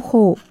làm anh đau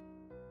khổ.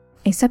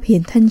 Anh sắp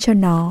hiến thân cho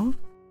nó.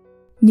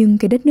 Nhưng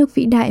cái đất nước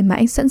vĩ đại mà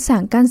anh sẵn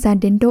sàng can gián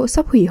đến độ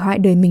sắp hủy hoại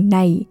đời mình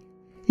này,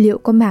 liệu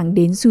có màng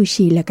đến dù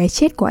chỉ là cái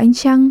chết của anh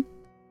chăng?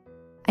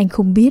 Anh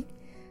không biết,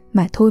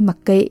 mà thôi mặc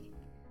kệ.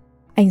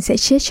 Anh sẽ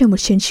chết trong một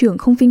chiến trường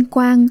không vinh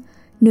quang,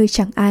 nơi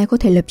chẳng ai có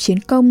thể lập chiến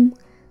công,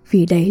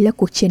 vì đấy là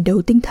cuộc chiến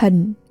đấu tinh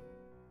thần.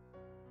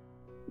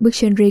 Bước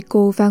chân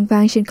Reiko vang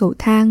vang trên cầu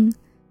thang,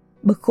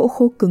 bậc gỗ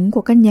khô cứng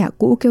của căn nhà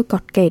cũ kêu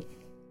cọt kẹt.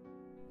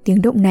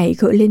 Tiếng động này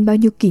gợi lên bao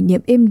nhiêu kỷ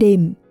niệm êm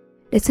đềm,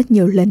 đã rất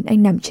nhiều lần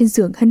anh nằm trên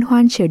giường hân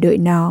hoan chờ đợi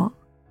nó.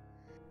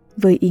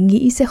 Với ý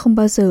nghĩ sẽ không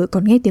bao giờ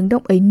còn nghe tiếng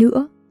động ấy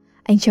nữa,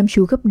 anh chăm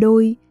chú gấp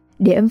đôi,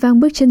 để âm vang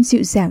bước chân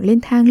dịu dàng lên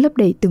thang lấp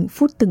đầy từng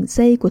phút từng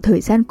giây của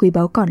thời gian quý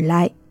báu còn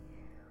lại.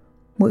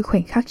 Mỗi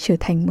khoảnh khắc trở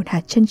thành một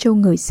hạt trân châu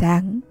ngời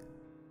sáng.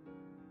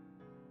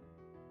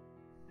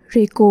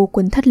 Reiko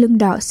quấn thắt lưng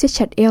đỏ siết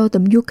chặt eo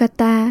tấm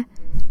yukata,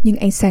 nhưng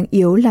ánh sáng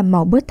yếu làm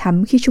màu bớt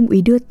thắm khi Trung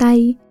úy đưa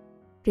tay.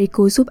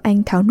 Reiko giúp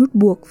anh tháo nút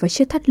buộc và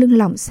chiếc thắt lưng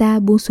lỏng ra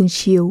buông xuống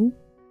chiếu.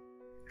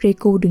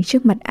 Reiko đứng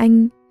trước mặt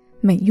anh,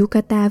 mảnh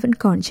yukata vẫn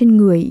còn trên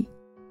người.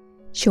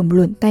 Chồng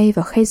luồn tay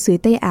vào khe dưới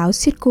tay áo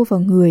siết cô vào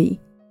người.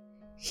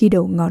 Khi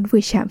đầu ngón vừa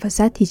chạm vào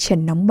da thịt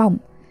trần nóng bỏng,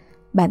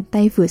 bàn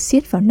tay vừa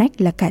siết vào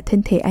nách là cả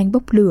thân thể anh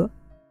bốc lửa.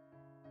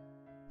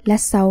 Lát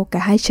sau cả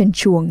hai trần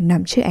truồng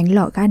nằm trước ánh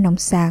lò ga nóng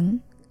sáng.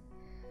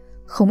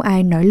 Không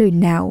ai nói lời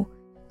nào,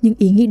 nhưng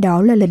ý nghĩ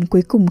đó là lần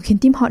cuối cùng khiến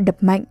tim họ đập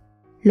mạnh,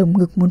 lồng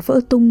ngực muốn vỡ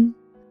tung.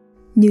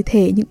 Như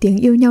thể những tiếng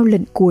yêu nhau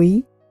lần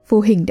cuối,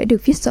 vô hình đã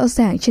được viết rõ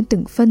ràng trên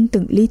từng phân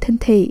từng ly thân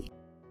thể.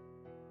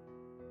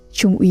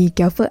 Trung úy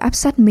kéo vợ áp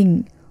sát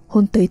mình,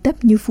 hôn tới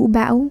tấp như vũ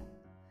bão.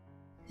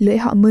 Lưỡi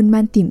họ mơn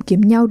man tìm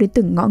kiếm nhau đến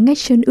từng ngõ ngách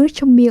trơn ướt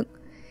trong miệng,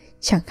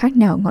 chẳng khác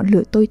nào ngọn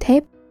lửa tôi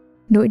thép.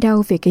 Nỗi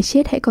đau về cái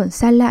chết hãy còn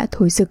xa lạ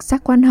thổi rực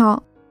giác quan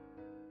họ.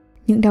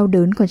 Những đau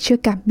đớn còn chưa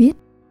cảm biết,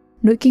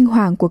 nỗi kinh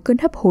hoàng của cơn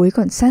hấp hối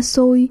còn xa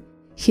xôi,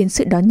 khiến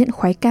sự đón nhận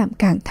khoái cảm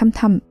càng thăm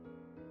thẳm.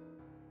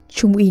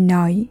 Trung úy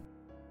nói,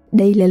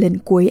 đây là lần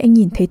cuối anh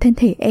nhìn thấy thân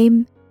thể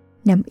em.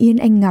 Nằm yên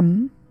anh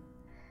ngắm.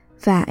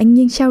 Và anh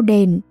nghiêng trao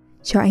đèn,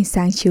 cho ánh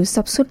sáng chiếu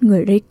sọc suốt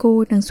người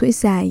Reiko đang duỗi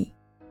dài.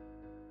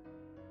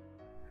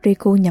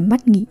 Reiko nhắm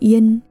mắt nghỉ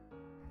yên.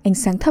 Ánh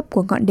sáng thấp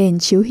của ngọn đèn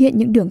chiếu hiện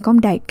những đường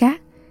cong đài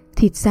cát,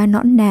 thịt da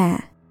nõn nà.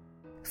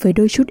 Với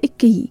đôi chút ích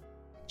kỷ,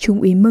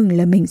 Trung úy mừng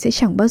là mình sẽ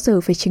chẳng bao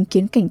giờ phải chứng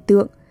kiến cảnh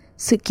tượng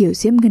sự kiều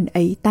diễm ngần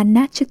ấy tan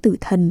nát trước tử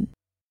thần.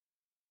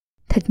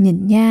 Thật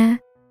nhẩn nha,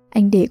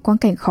 anh để quang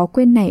cảnh khó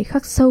quên này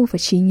khắc sâu vào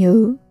trí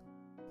nhớ.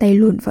 Tay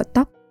luồn vào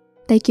tóc,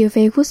 tay kia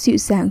ve vuốt dịu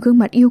dàng gương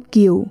mặt yêu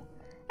kiều.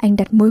 Anh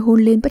đặt môi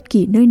hôn lên bất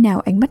kỳ nơi nào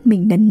ánh mắt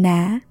mình nấn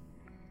ná.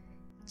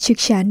 Chiếc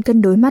trán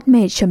cân đối mát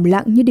mẻ trầm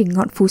lặng như đỉnh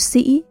ngọn Phú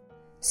Sĩ,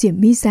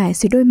 diễm mi dài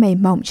dưới đôi mày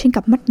mỏng trên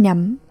cặp mắt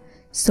nhắm,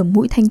 sống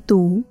mũi thanh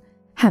tú,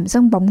 hàm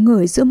răng bóng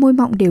ngời giữa môi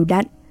mọng đều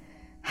đặn,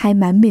 hai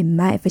má mềm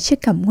mại và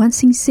chiếc cằm ngoan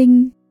xinh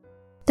xinh.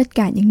 Tất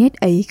cả những nét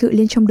ấy gợi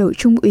lên trong đầu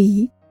Trung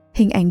úy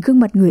hình ảnh gương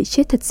mặt người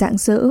chết thật rạng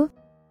rỡ,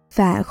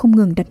 và không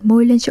ngừng đặt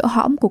môi lên chỗ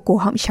hõm của cổ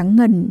họng trắng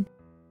ngần,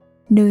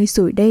 nơi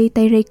rồi đây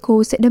tay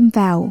Reiko sẽ đâm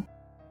vào.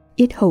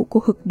 Yết hầu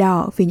cô hực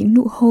đỏ vì những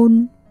nụ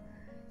hôn.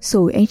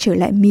 Rồi anh trở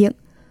lại miệng,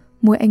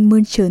 môi anh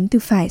mơn trớn từ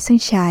phải sang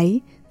trái,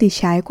 từ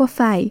trái qua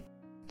phải,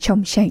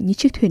 tròng chảnh như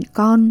chiếc thuyền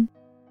con.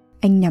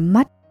 Anh nhắm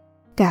mắt,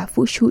 cả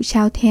vũ trụ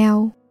trao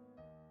theo.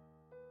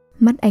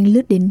 Mắt anh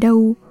lướt đến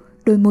đâu,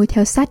 đôi môi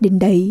theo sát đến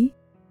đấy.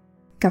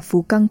 Cặp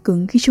vú căng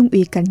cứng khi Trung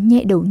úy cắn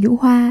nhẹ đầu nhũ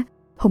hoa,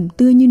 hồng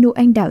tươi như nụ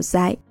anh đào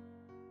dại.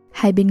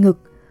 Hai bên ngực,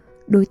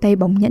 đôi tay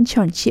bóng nhẵn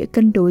tròn trịa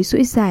cân đối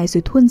duỗi dài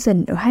rồi thuôn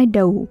dần ở hai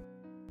đầu,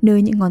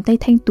 nơi những ngón tay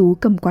thanh tú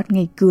cầm quạt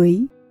ngày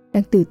cưới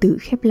đang từ từ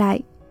khép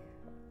lại.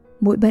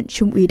 Mỗi bận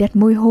Trung úy đặt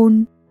môi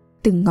hôn,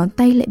 từng ngón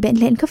tay lại bẽn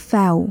lẽn gấp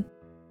vào.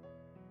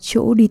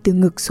 Chỗ đi từ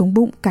ngực xuống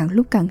bụng càng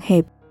lúc càng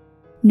hẹp,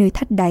 nơi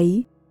thắt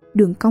đáy,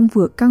 đường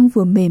cong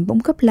vừa mềm bỗng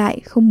gấp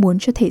lại, không muốn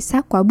cho thể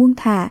xác quá buông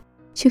thả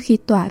trước khi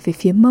tỏa về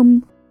phía mông,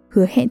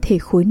 hứa hẹn thể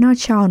khối no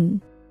tròn.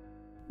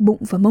 Bụng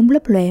và mông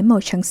lấp lóe màu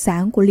trắng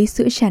sáng của ly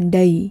sữa tràn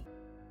đầy.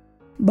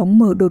 Bóng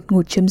mờ đột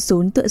ngột chấm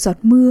rốn tựa giọt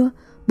mưa,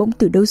 bỗng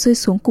từ đâu rơi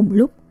xuống cùng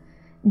lúc,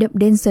 đậm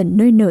đen dần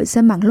nơi nở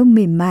ra mảng lông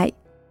mềm mại.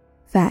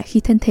 Và khi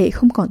thân thể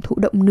không còn thụ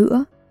động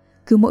nữa,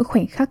 cứ mỗi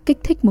khoảnh khắc kích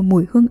thích một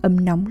mùi hương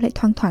ấm nóng lại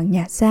thoang thoảng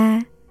nhả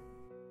ra.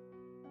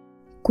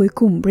 Cuối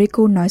cùng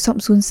Reiko nói giọng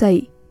run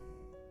rẩy,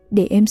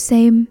 "Để em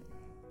xem,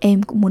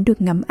 em cũng muốn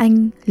được ngắm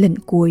anh lần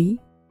cuối."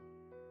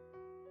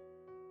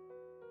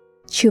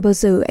 Chưa bao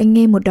giờ anh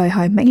nghe một đòi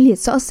hỏi mãnh liệt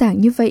rõ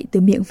ràng như vậy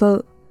từ miệng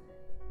vợ.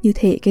 Như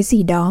thể cái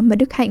gì đó mà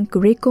đức hạnh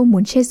của Reiko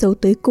muốn che giấu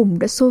tới cùng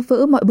đã xô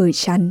vỡ mọi bờ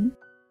chắn.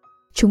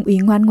 Trung úy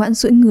ngoan ngoãn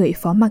duỗi người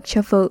phó mặc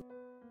cho vợ.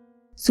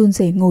 Run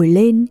rẩy ngồi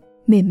lên,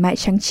 mềm mại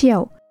trắng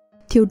trẻo,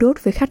 thiêu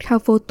đốt với khát khao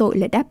vô tội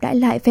lại đáp đãi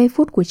lại ve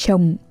vuốt của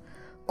chồng.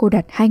 Cô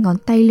đặt hai ngón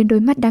tay lên đôi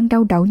mắt đang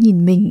đau đáu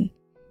nhìn mình,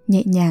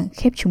 nhẹ nhàng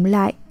khép chúng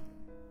lại.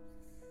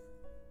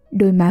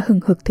 Đôi má hừng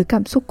hực thứ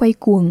cảm xúc quay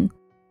cuồng,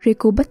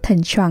 Reiko bất thần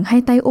choàng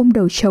hai tay ôm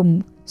đầu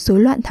chồng, rối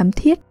loạn thắm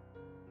thiết.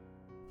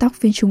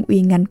 Tóc viên Trung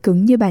úy ngắn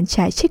cứng như bàn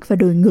chải chích vào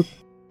đồi ngực.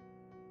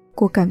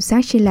 Cô cảm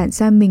giác trên làn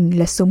da mình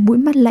là sống mũi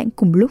mát lạnh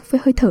cùng lúc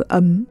với hơi thở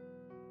ấm.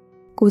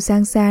 Cô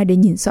giang ra để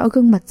nhìn rõ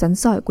gương mặt rắn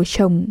rỏi của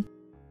chồng.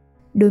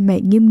 Đôi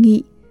mày nghiêm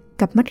nghị,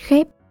 cặp mắt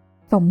khép,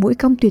 vòng mũi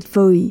cong tuyệt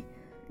vời,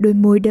 đôi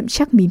môi đậm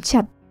chắc mím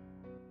chặt.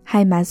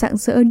 Hai má rạng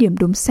rỡ điểm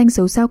đốm xanh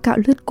dấu dao cạo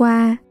lướt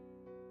qua.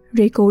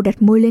 Reiko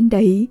đặt môi lên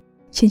đấy,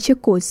 trên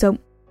chiếc cổ rộng,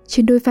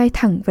 trên đôi vai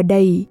thẳng và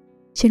đầy,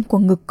 trên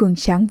quầng ngực cường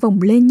tráng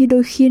vòng lên như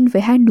đôi khiên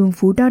với hai núm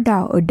vú đo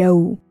đỏ ở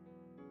đầu.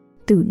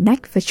 Từ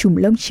nách và chùm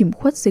lông chìm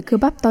khuất dưới cơ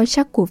bắp to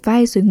chắc của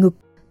vai rồi ngực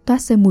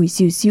toát ra mùi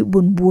dịu dịu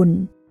buồn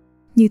buồn,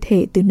 như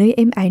thể từ nơi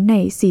êm ái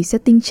này rỉ ra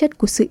tinh chất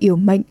của sự yểu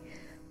mệnh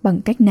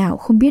bằng cách nào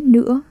không biết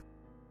nữa.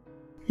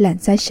 Làn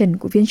da trần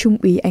của viên Trung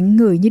úy ánh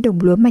ngời như đồng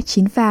lúa mạch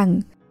chín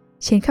vàng,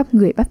 trên khắp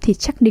người bắp thịt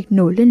chắc nịch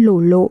nổi lên lổ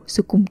lộ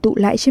rồi cùng tụ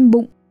lại trên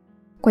bụng,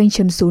 quanh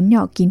chấm rốn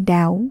nhỏ kín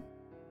đáo.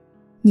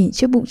 Nhìn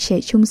chiếc bụng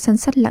trẻ trung săn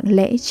sắt lặng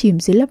lẽ chìm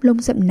dưới lớp lông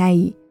rậm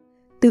này,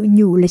 tự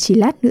nhủ là chỉ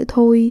lát nữa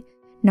thôi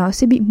nó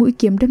sẽ bị mũi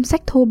kiếm đâm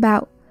rách thô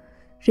bạo.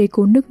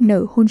 Reiko nức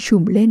nở hôn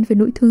trùm lên với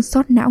nỗi thương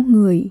xót não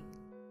người.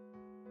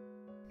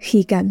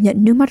 Khi cảm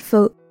nhận nước mắt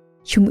vợ,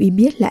 Trung úy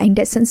biết là anh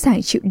đã sẵn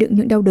sàng chịu đựng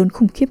những đau đớn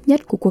khủng khiếp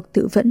nhất của cuộc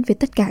tự vẫn với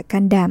tất cả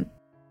can đảm.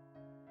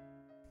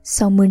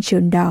 Sau mơn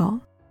trớn đó,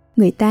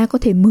 người ta có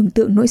thể mường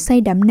tượng nỗi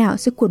say đắm nào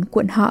sẽ cuồn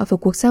cuộn họ vào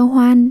cuộc giao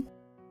hoan.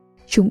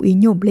 Trung úy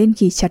nhổm lên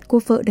ghì chặt cô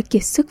vợ đã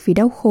kiệt sức vì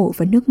đau khổ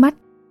và nước mắt.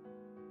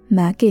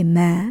 Má kể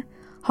má,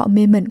 họ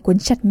mê mẩn quấn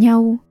chặt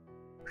nhau.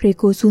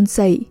 Reiko run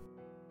rẩy,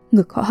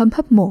 ngực họ hâm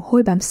hấp mồ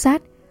hôi bám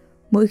sát.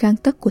 Mỗi gang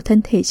tấc của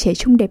thân thể trẻ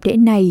trung đẹp đẽ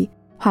này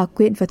hòa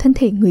quyện vào thân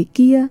thể người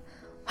kia,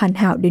 hoàn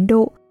hảo đến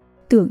độ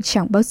tưởng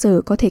chẳng bao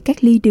giờ có thể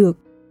cách ly được.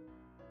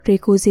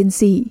 Reiko rên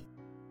rỉ.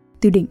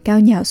 Từ đỉnh cao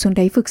nhào xuống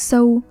đáy vực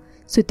sâu,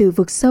 rồi từ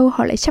vực sâu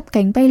họ lại chắp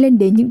cánh bay lên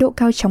đến những độ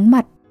cao chóng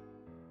mặt.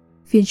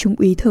 Viên Trung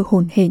úy thở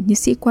hổn hển như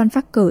sĩ quan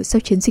vác cờ sau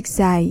chiến dịch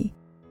dài.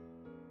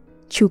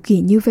 Chu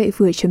kỳ như vậy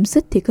vừa chấm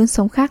dứt thì cơn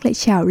sóng khác lại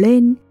trào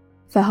lên,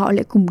 và họ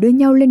lại cùng đưa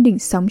nhau lên đỉnh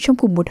sóng trong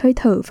cùng một hơi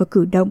thở và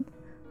cử động,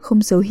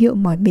 không dấu hiệu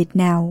mỏi mệt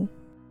nào.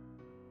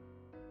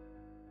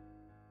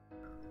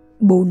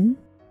 4.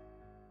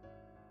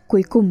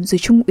 Cuối cùng rồi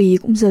Trung úy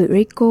cũng rời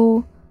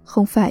Reiko,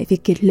 không phải vì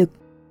kiệt lực.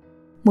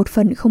 Một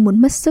phần không muốn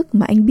mất sức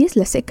mà anh biết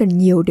là sẽ cần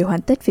nhiều để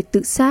hoàn tất việc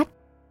tự sát,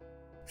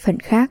 Phần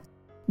khác,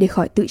 để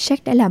khỏi tự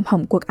trách đã làm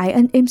hỏng cuộc ái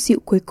ân êm dịu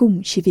cuối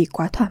cùng chỉ vì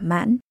quá thỏa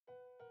mãn.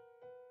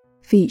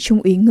 Vì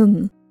trung úy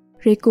ngừng,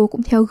 Reiko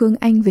cũng theo gương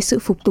anh với sự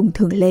phục tùng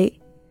thường lệ.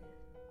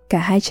 Cả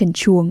hai trần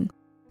truồng,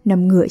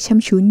 nằm ngửa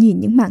chăm chú nhìn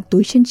những mảng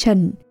túi trên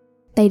trần,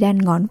 tay đan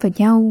ngón vào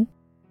nhau.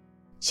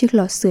 Chiếc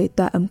lò sưởi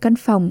tỏa ấm căn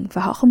phòng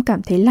và họ không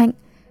cảm thấy lạnh,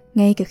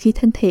 ngay cả khi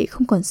thân thể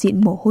không còn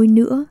dịn mồ hôi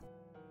nữa.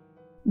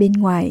 Bên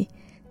ngoài,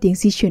 tiếng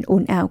di chuyển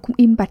ồn ào cũng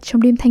im bặt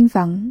trong đêm thanh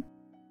vắng.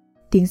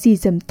 Tiếng rì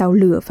rầm tàu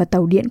lửa và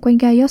tàu điện quanh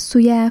ga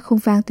Yotsuya không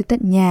vang tới tận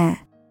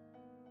nhà.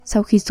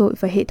 Sau khi dội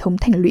vào hệ thống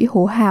thành lũy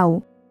hố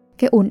hào,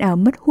 cái ồn ào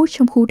mất hút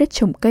trong khu đất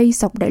trồng cây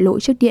dọc đại lộ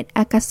trước điện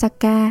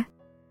Akasaka.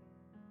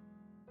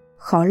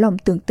 Khó lòng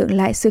tưởng tượng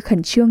lại sự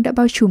khẩn trương đã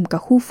bao trùm cả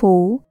khu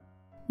phố,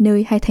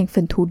 nơi hai thành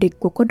phần thù địch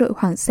của quân đội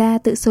hoàng gia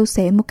tự sâu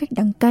xé một cách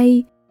đắng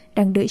cay,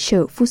 đang đợi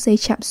chờ phút giây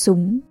chạm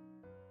súng.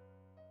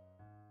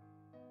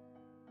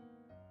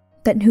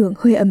 Tận hưởng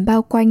hơi ấm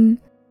bao quanh,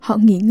 họ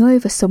nghỉ ngơi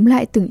và sống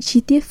lại từng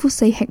chi tiết phút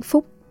giây hạnh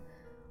phúc.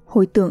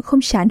 Hồi tưởng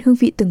không chán hương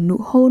vị từng nụ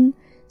hôn,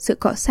 sự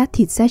cọ sát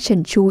thịt da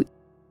trần trụi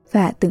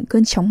và từng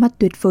cơn chóng mặt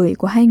tuyệt vời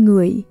của hai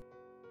người.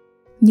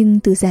 Nhưng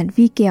từ dàn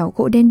vi kèo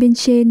gỗ đen bên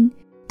trên,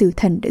 Tử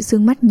Thần đã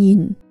dương mắt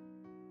nhìn.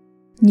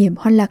 Niềm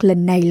hoan lạc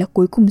lần này là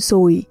cuối cùng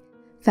rồi,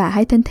 và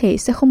hai thân thể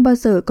sẽ không bao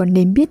giờ còn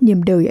nếm biết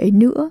niềm đời ấy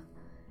nữa.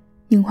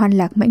 Nhưng hoan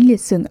lạc mãnh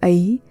liệt dường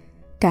ấy,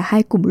 cả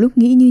hai cùng lúc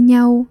nghĩ như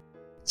nhau,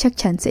 chắc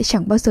chắn sẽ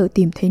chẳng bao giờ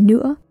tìm thấy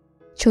nữa,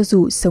 cho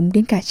dù sống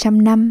đến cả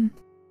 100 năm.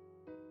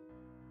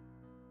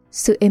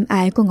 Sự êm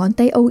ái của ngón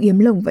tay âu yếm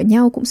lồng vào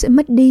nhau cũng sẽ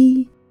mất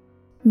đi.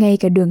 Ngay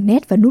cả đường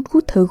nét và nút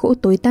hút thớ gỗ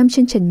tối tăm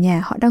trên trần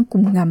nhà họ đang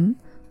cùng ngắm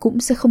cũng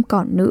sẽ không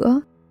còn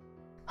nữa.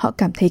 Họ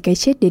cảm thấy cái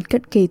chết đến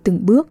cận kề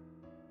từng bước.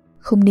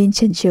 Không nên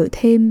chần chừ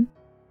thêm,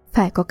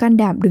 phải có can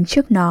đảm đứng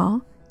trước nó,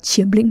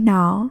 chiếm lĩnh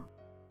nó.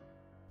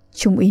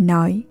 Trung úy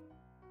nói,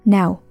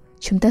 nào,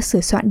 chúng ta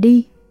sửa soạn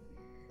đi.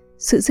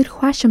 Sự dứt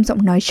khoát trong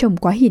giọng nói chồng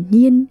quá hiển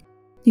nhiên,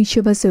 nhưng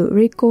chưa bao giờ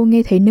Reiko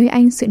nghe thấy nơi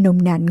anh sự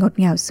nồng nàn ngọt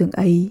ngào dường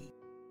ấy.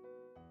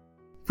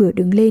 Vừa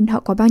đứng lên họ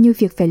có bao nhiêu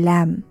việc phải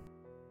làm.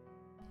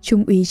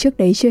 Trung úy trước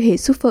đấy chưa hề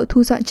giúp vợ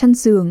thu dọn chăn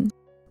giường,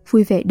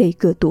 vui vẻ đẩy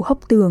cửa tủ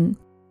hốc tường,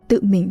 tự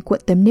mình cuộn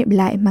tấm nệm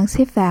lại mang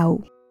xếp vào.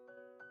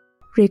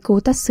 Reiko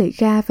tắt sưởi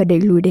ga và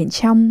đẩy lùi đèn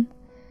trong.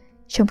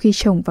 Trong khi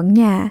chồng vắng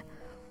nhà,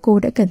 cô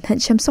đã cẩn thận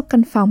chăm sóc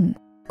căn phòng,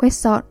 quét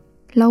dọn,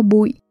 lau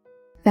bụi.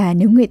 Và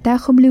nếu người ta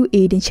không lưu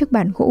ý đến chiếc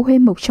bàn gỗ huê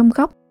mộc trong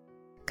góc,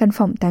 căn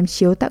phòng 8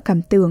 chiếu tạo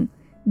cảm tưởng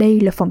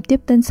đây là phòng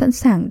tiếp tân sẵn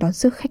sàng đón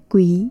rước khách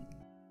quý.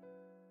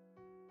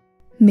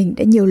 Mình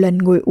đã nhiều lần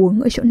ngồi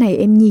uống ở chỗ này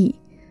em nhỉ,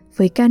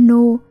 với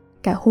Kano,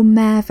 cả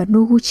Homa và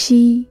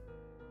Noguchi.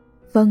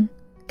 Vâng,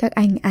 các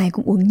anh ai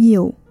cũng uống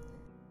nhiều.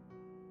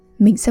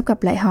 Mình sắp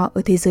gặp lại họ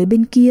ở thế giới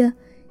bên kia,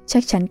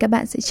 chắc chắn các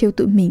bạn sẽ trêu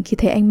tụi mình khi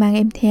thấy anh mang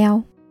em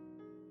theo.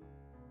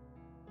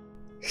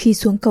 Khi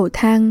xuống cầu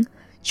thang,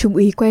 Trung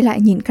úy quay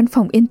lại nhìn căn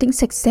phòng yên tĩnh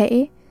sạch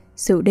sẽ,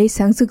 giờ đây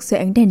sáng rực dưới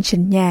ánh đèn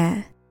trần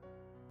nhà.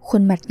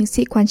 Khuôn mặt những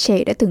sĩ quan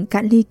trẻ đã từng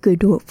cạn ly cười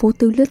đùa vô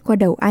tư lướt qua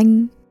đầu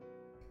anh.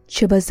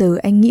 Chưa bao giờ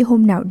anh nghĩ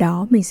hôm nào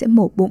đó mình sẽ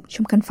mổ bụng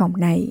trong căn phòng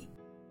này.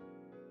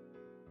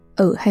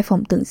 Ở hai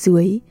phòng tầng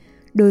dưới,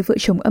 đôi vợ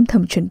chồng âm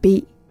thầm chuẩn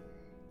bị.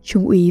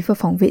 Trung úy vào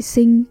phòng vệ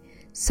sinh,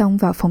 xong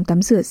vào phòng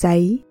tắm rửa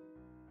giấy.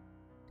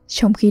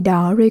 Trong khi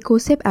đó, Reiko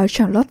xếp áo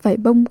choàng lót vải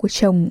bông của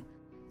chồng,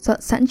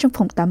 dọn sẵn trong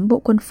phòng tắm bộ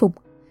quân phục,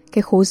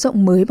 cái khố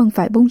rộng mới bằng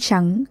vải bông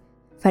trắng,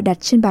 và đặt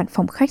trên bàn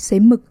phòng khách giấy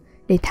mực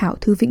để thảo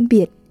thư vĩnh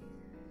biệt.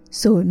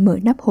 Rồi mở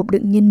nắp hộp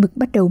đựng nhân mực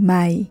bắt đầu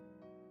mài.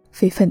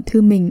 Về phần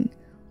thư mình,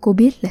 cô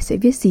biết là sẽ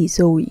viết gì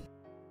rồi.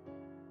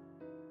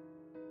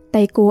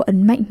 Tay cô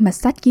ấn mạnh mặt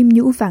sát kim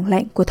nhũ vàng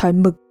lạnh của thỏi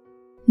mực.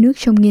 Nước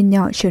trong nghiên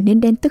nhỏ trở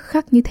nên đen tức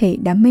khắc như thể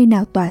đám mây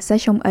nào tỏa ra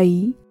trong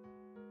ấy.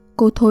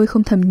 Cô thôi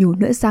không thầm nhủ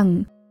nữa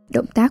rằng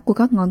động tác của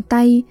các ngón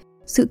tay,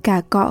 sự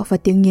cà cọ và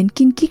tiếng nghiến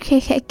kin kít khe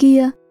khẽ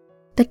kia,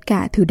 tất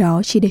cả thứ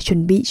đó chỉ để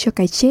chuẩn bị cho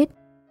cái chết.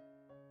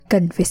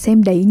 Cần phải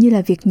xem đấy như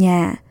là việc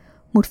nhà,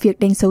 một việc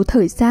đánh dấu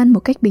thời gian một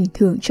cách bình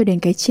thường cho đến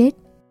cái chết.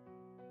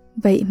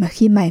 Vậy mà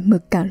khi mài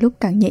mực càng lúc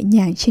càng nhẹ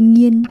nhàng trên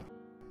nghiên,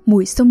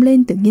 mùi xông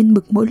lên từ nghiên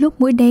mực mỗi lúc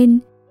mỗi đen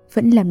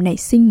vẫn làm nảy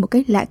sinh một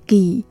cách lạ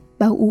kỳ,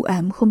 bao u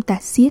ám không tả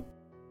xiết.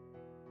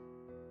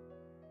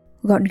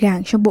 Gọn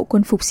gàng trong bộ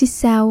quân phục xít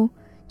sao,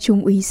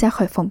 Trung úy ra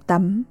khỏi phòng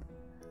tắm.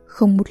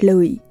 Không một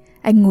lời,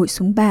 anh ngồi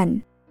xuống bàn,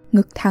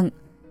 ngực thẳng,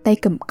 tay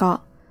cầm cọ,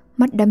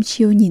 mắt đăm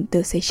chiêu nhìn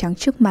tờ giấy trắng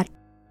trước mặt.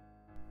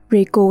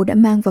 Reiko đã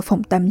mang vào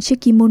phòng tắm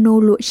chiếc kimono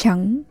lụa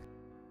trắng.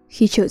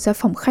 Khi trở ra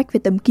phòng khách với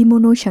tấm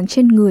kimono trắng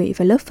trên người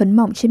và lớp phấn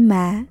mỏng trên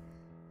má,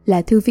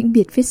 lá thư vĩnh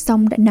biệt viết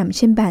xong đã nằm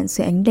trên bàn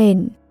dưới ánh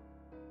đèn.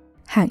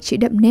 Hàng chữ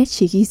đậm nét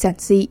chỉ ghi giản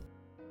dị: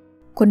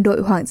 Quân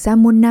đội Hoàng gia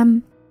môn 5,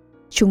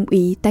 Trung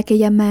úy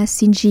Takeyama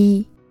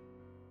Shinji.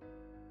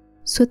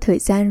 Suốt thời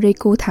gian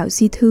Reiko thảo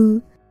di thư,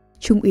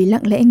 Trung úy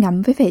lặng lẽ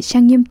ngắm với vẻ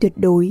trang nghiêm tuyệt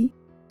đối.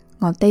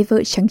 Ngón tay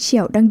vợ trắng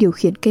trẻo đang điều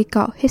khiển cây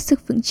cọ hết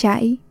sức vững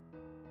chãi.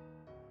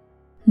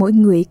 Mỗi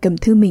người cầm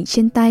thư mình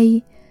trên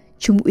tay,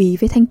 Trung úy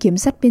với thanh kiếm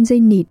dắt bên dây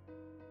nịt,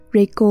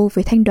 Reiko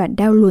với thanh đoạn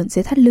đao luồn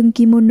dưới thắt lưng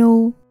kimono.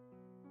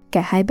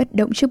 Cả hai bất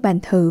động trước bàn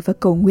thờ và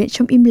cầu nguyện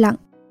trong im lặng.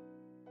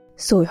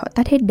 rồi họ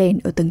tắt hết đèn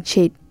ở tầng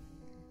trệt.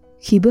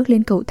 Khi bước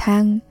lên cầu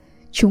thang,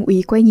 Trung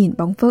úy quay nhìn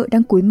bóng vợ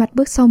đang cúi mặt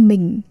bước sau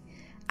mình,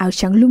 áo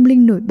trắng lung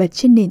linh nổi bật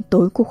trên nền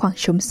tối của khoảng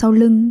trống sau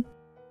lưng.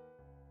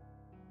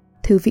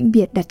 Thư vĩnh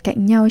biệt đặt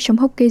cạnh nhau trong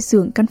hốc kê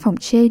giường căn phòng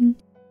trên.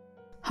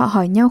 Họ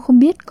hỏi nhau không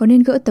biết có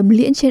nên gỡ tấm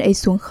liễn trên ấy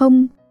xuống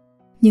không,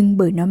 nhưng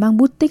bởi nó mang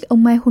bút tích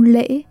ông Mai hôn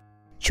lễ,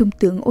 Trung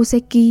tướng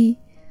Ozeki,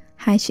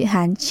 hai chữ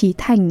Hán chí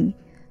thành,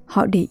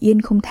 họ để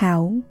yên không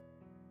tháo.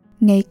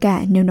 Ngay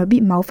cả nếu nó bị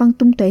máu văng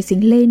tung tóe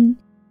dính lên,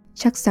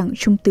 chắc rằng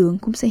Trung tướng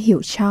cũng sẽ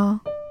hiểu cho.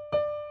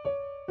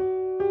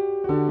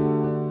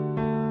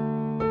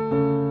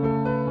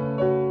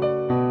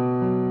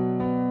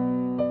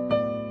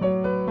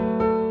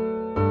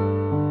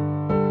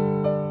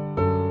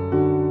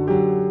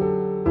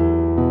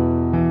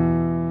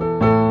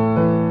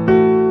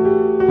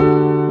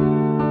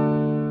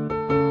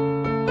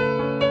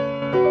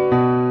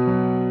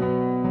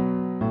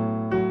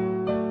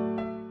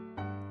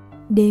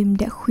 Đêm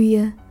đã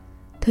khuya,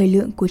 thời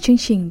lượng của chương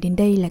trình đến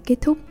đây là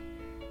kết thúc.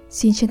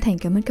 Xin chân thành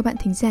cảm ơn các bạn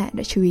thính giả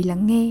đã chú ý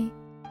lắng nghe.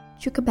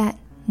 Chúc các bạn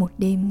một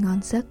đêm ngon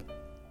giấc.